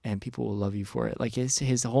you, and people will love you for it. Like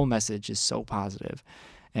his whole message is so positive,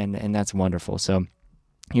 and that's wonderful. So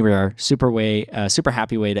here we are, super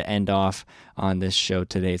happy way to end off on this show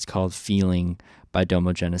today. It's called Feeling by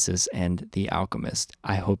Domo Genesis and The Alchemist.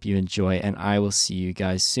 I hope you enjoy, and I will see you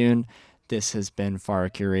guys soon. This has been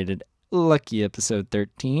Farrro Curated, lucky episode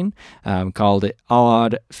 13, called it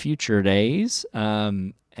Odd Future Days.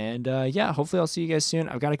 Hopefully I'll see you guys soon.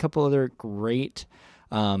 I've got a couple other great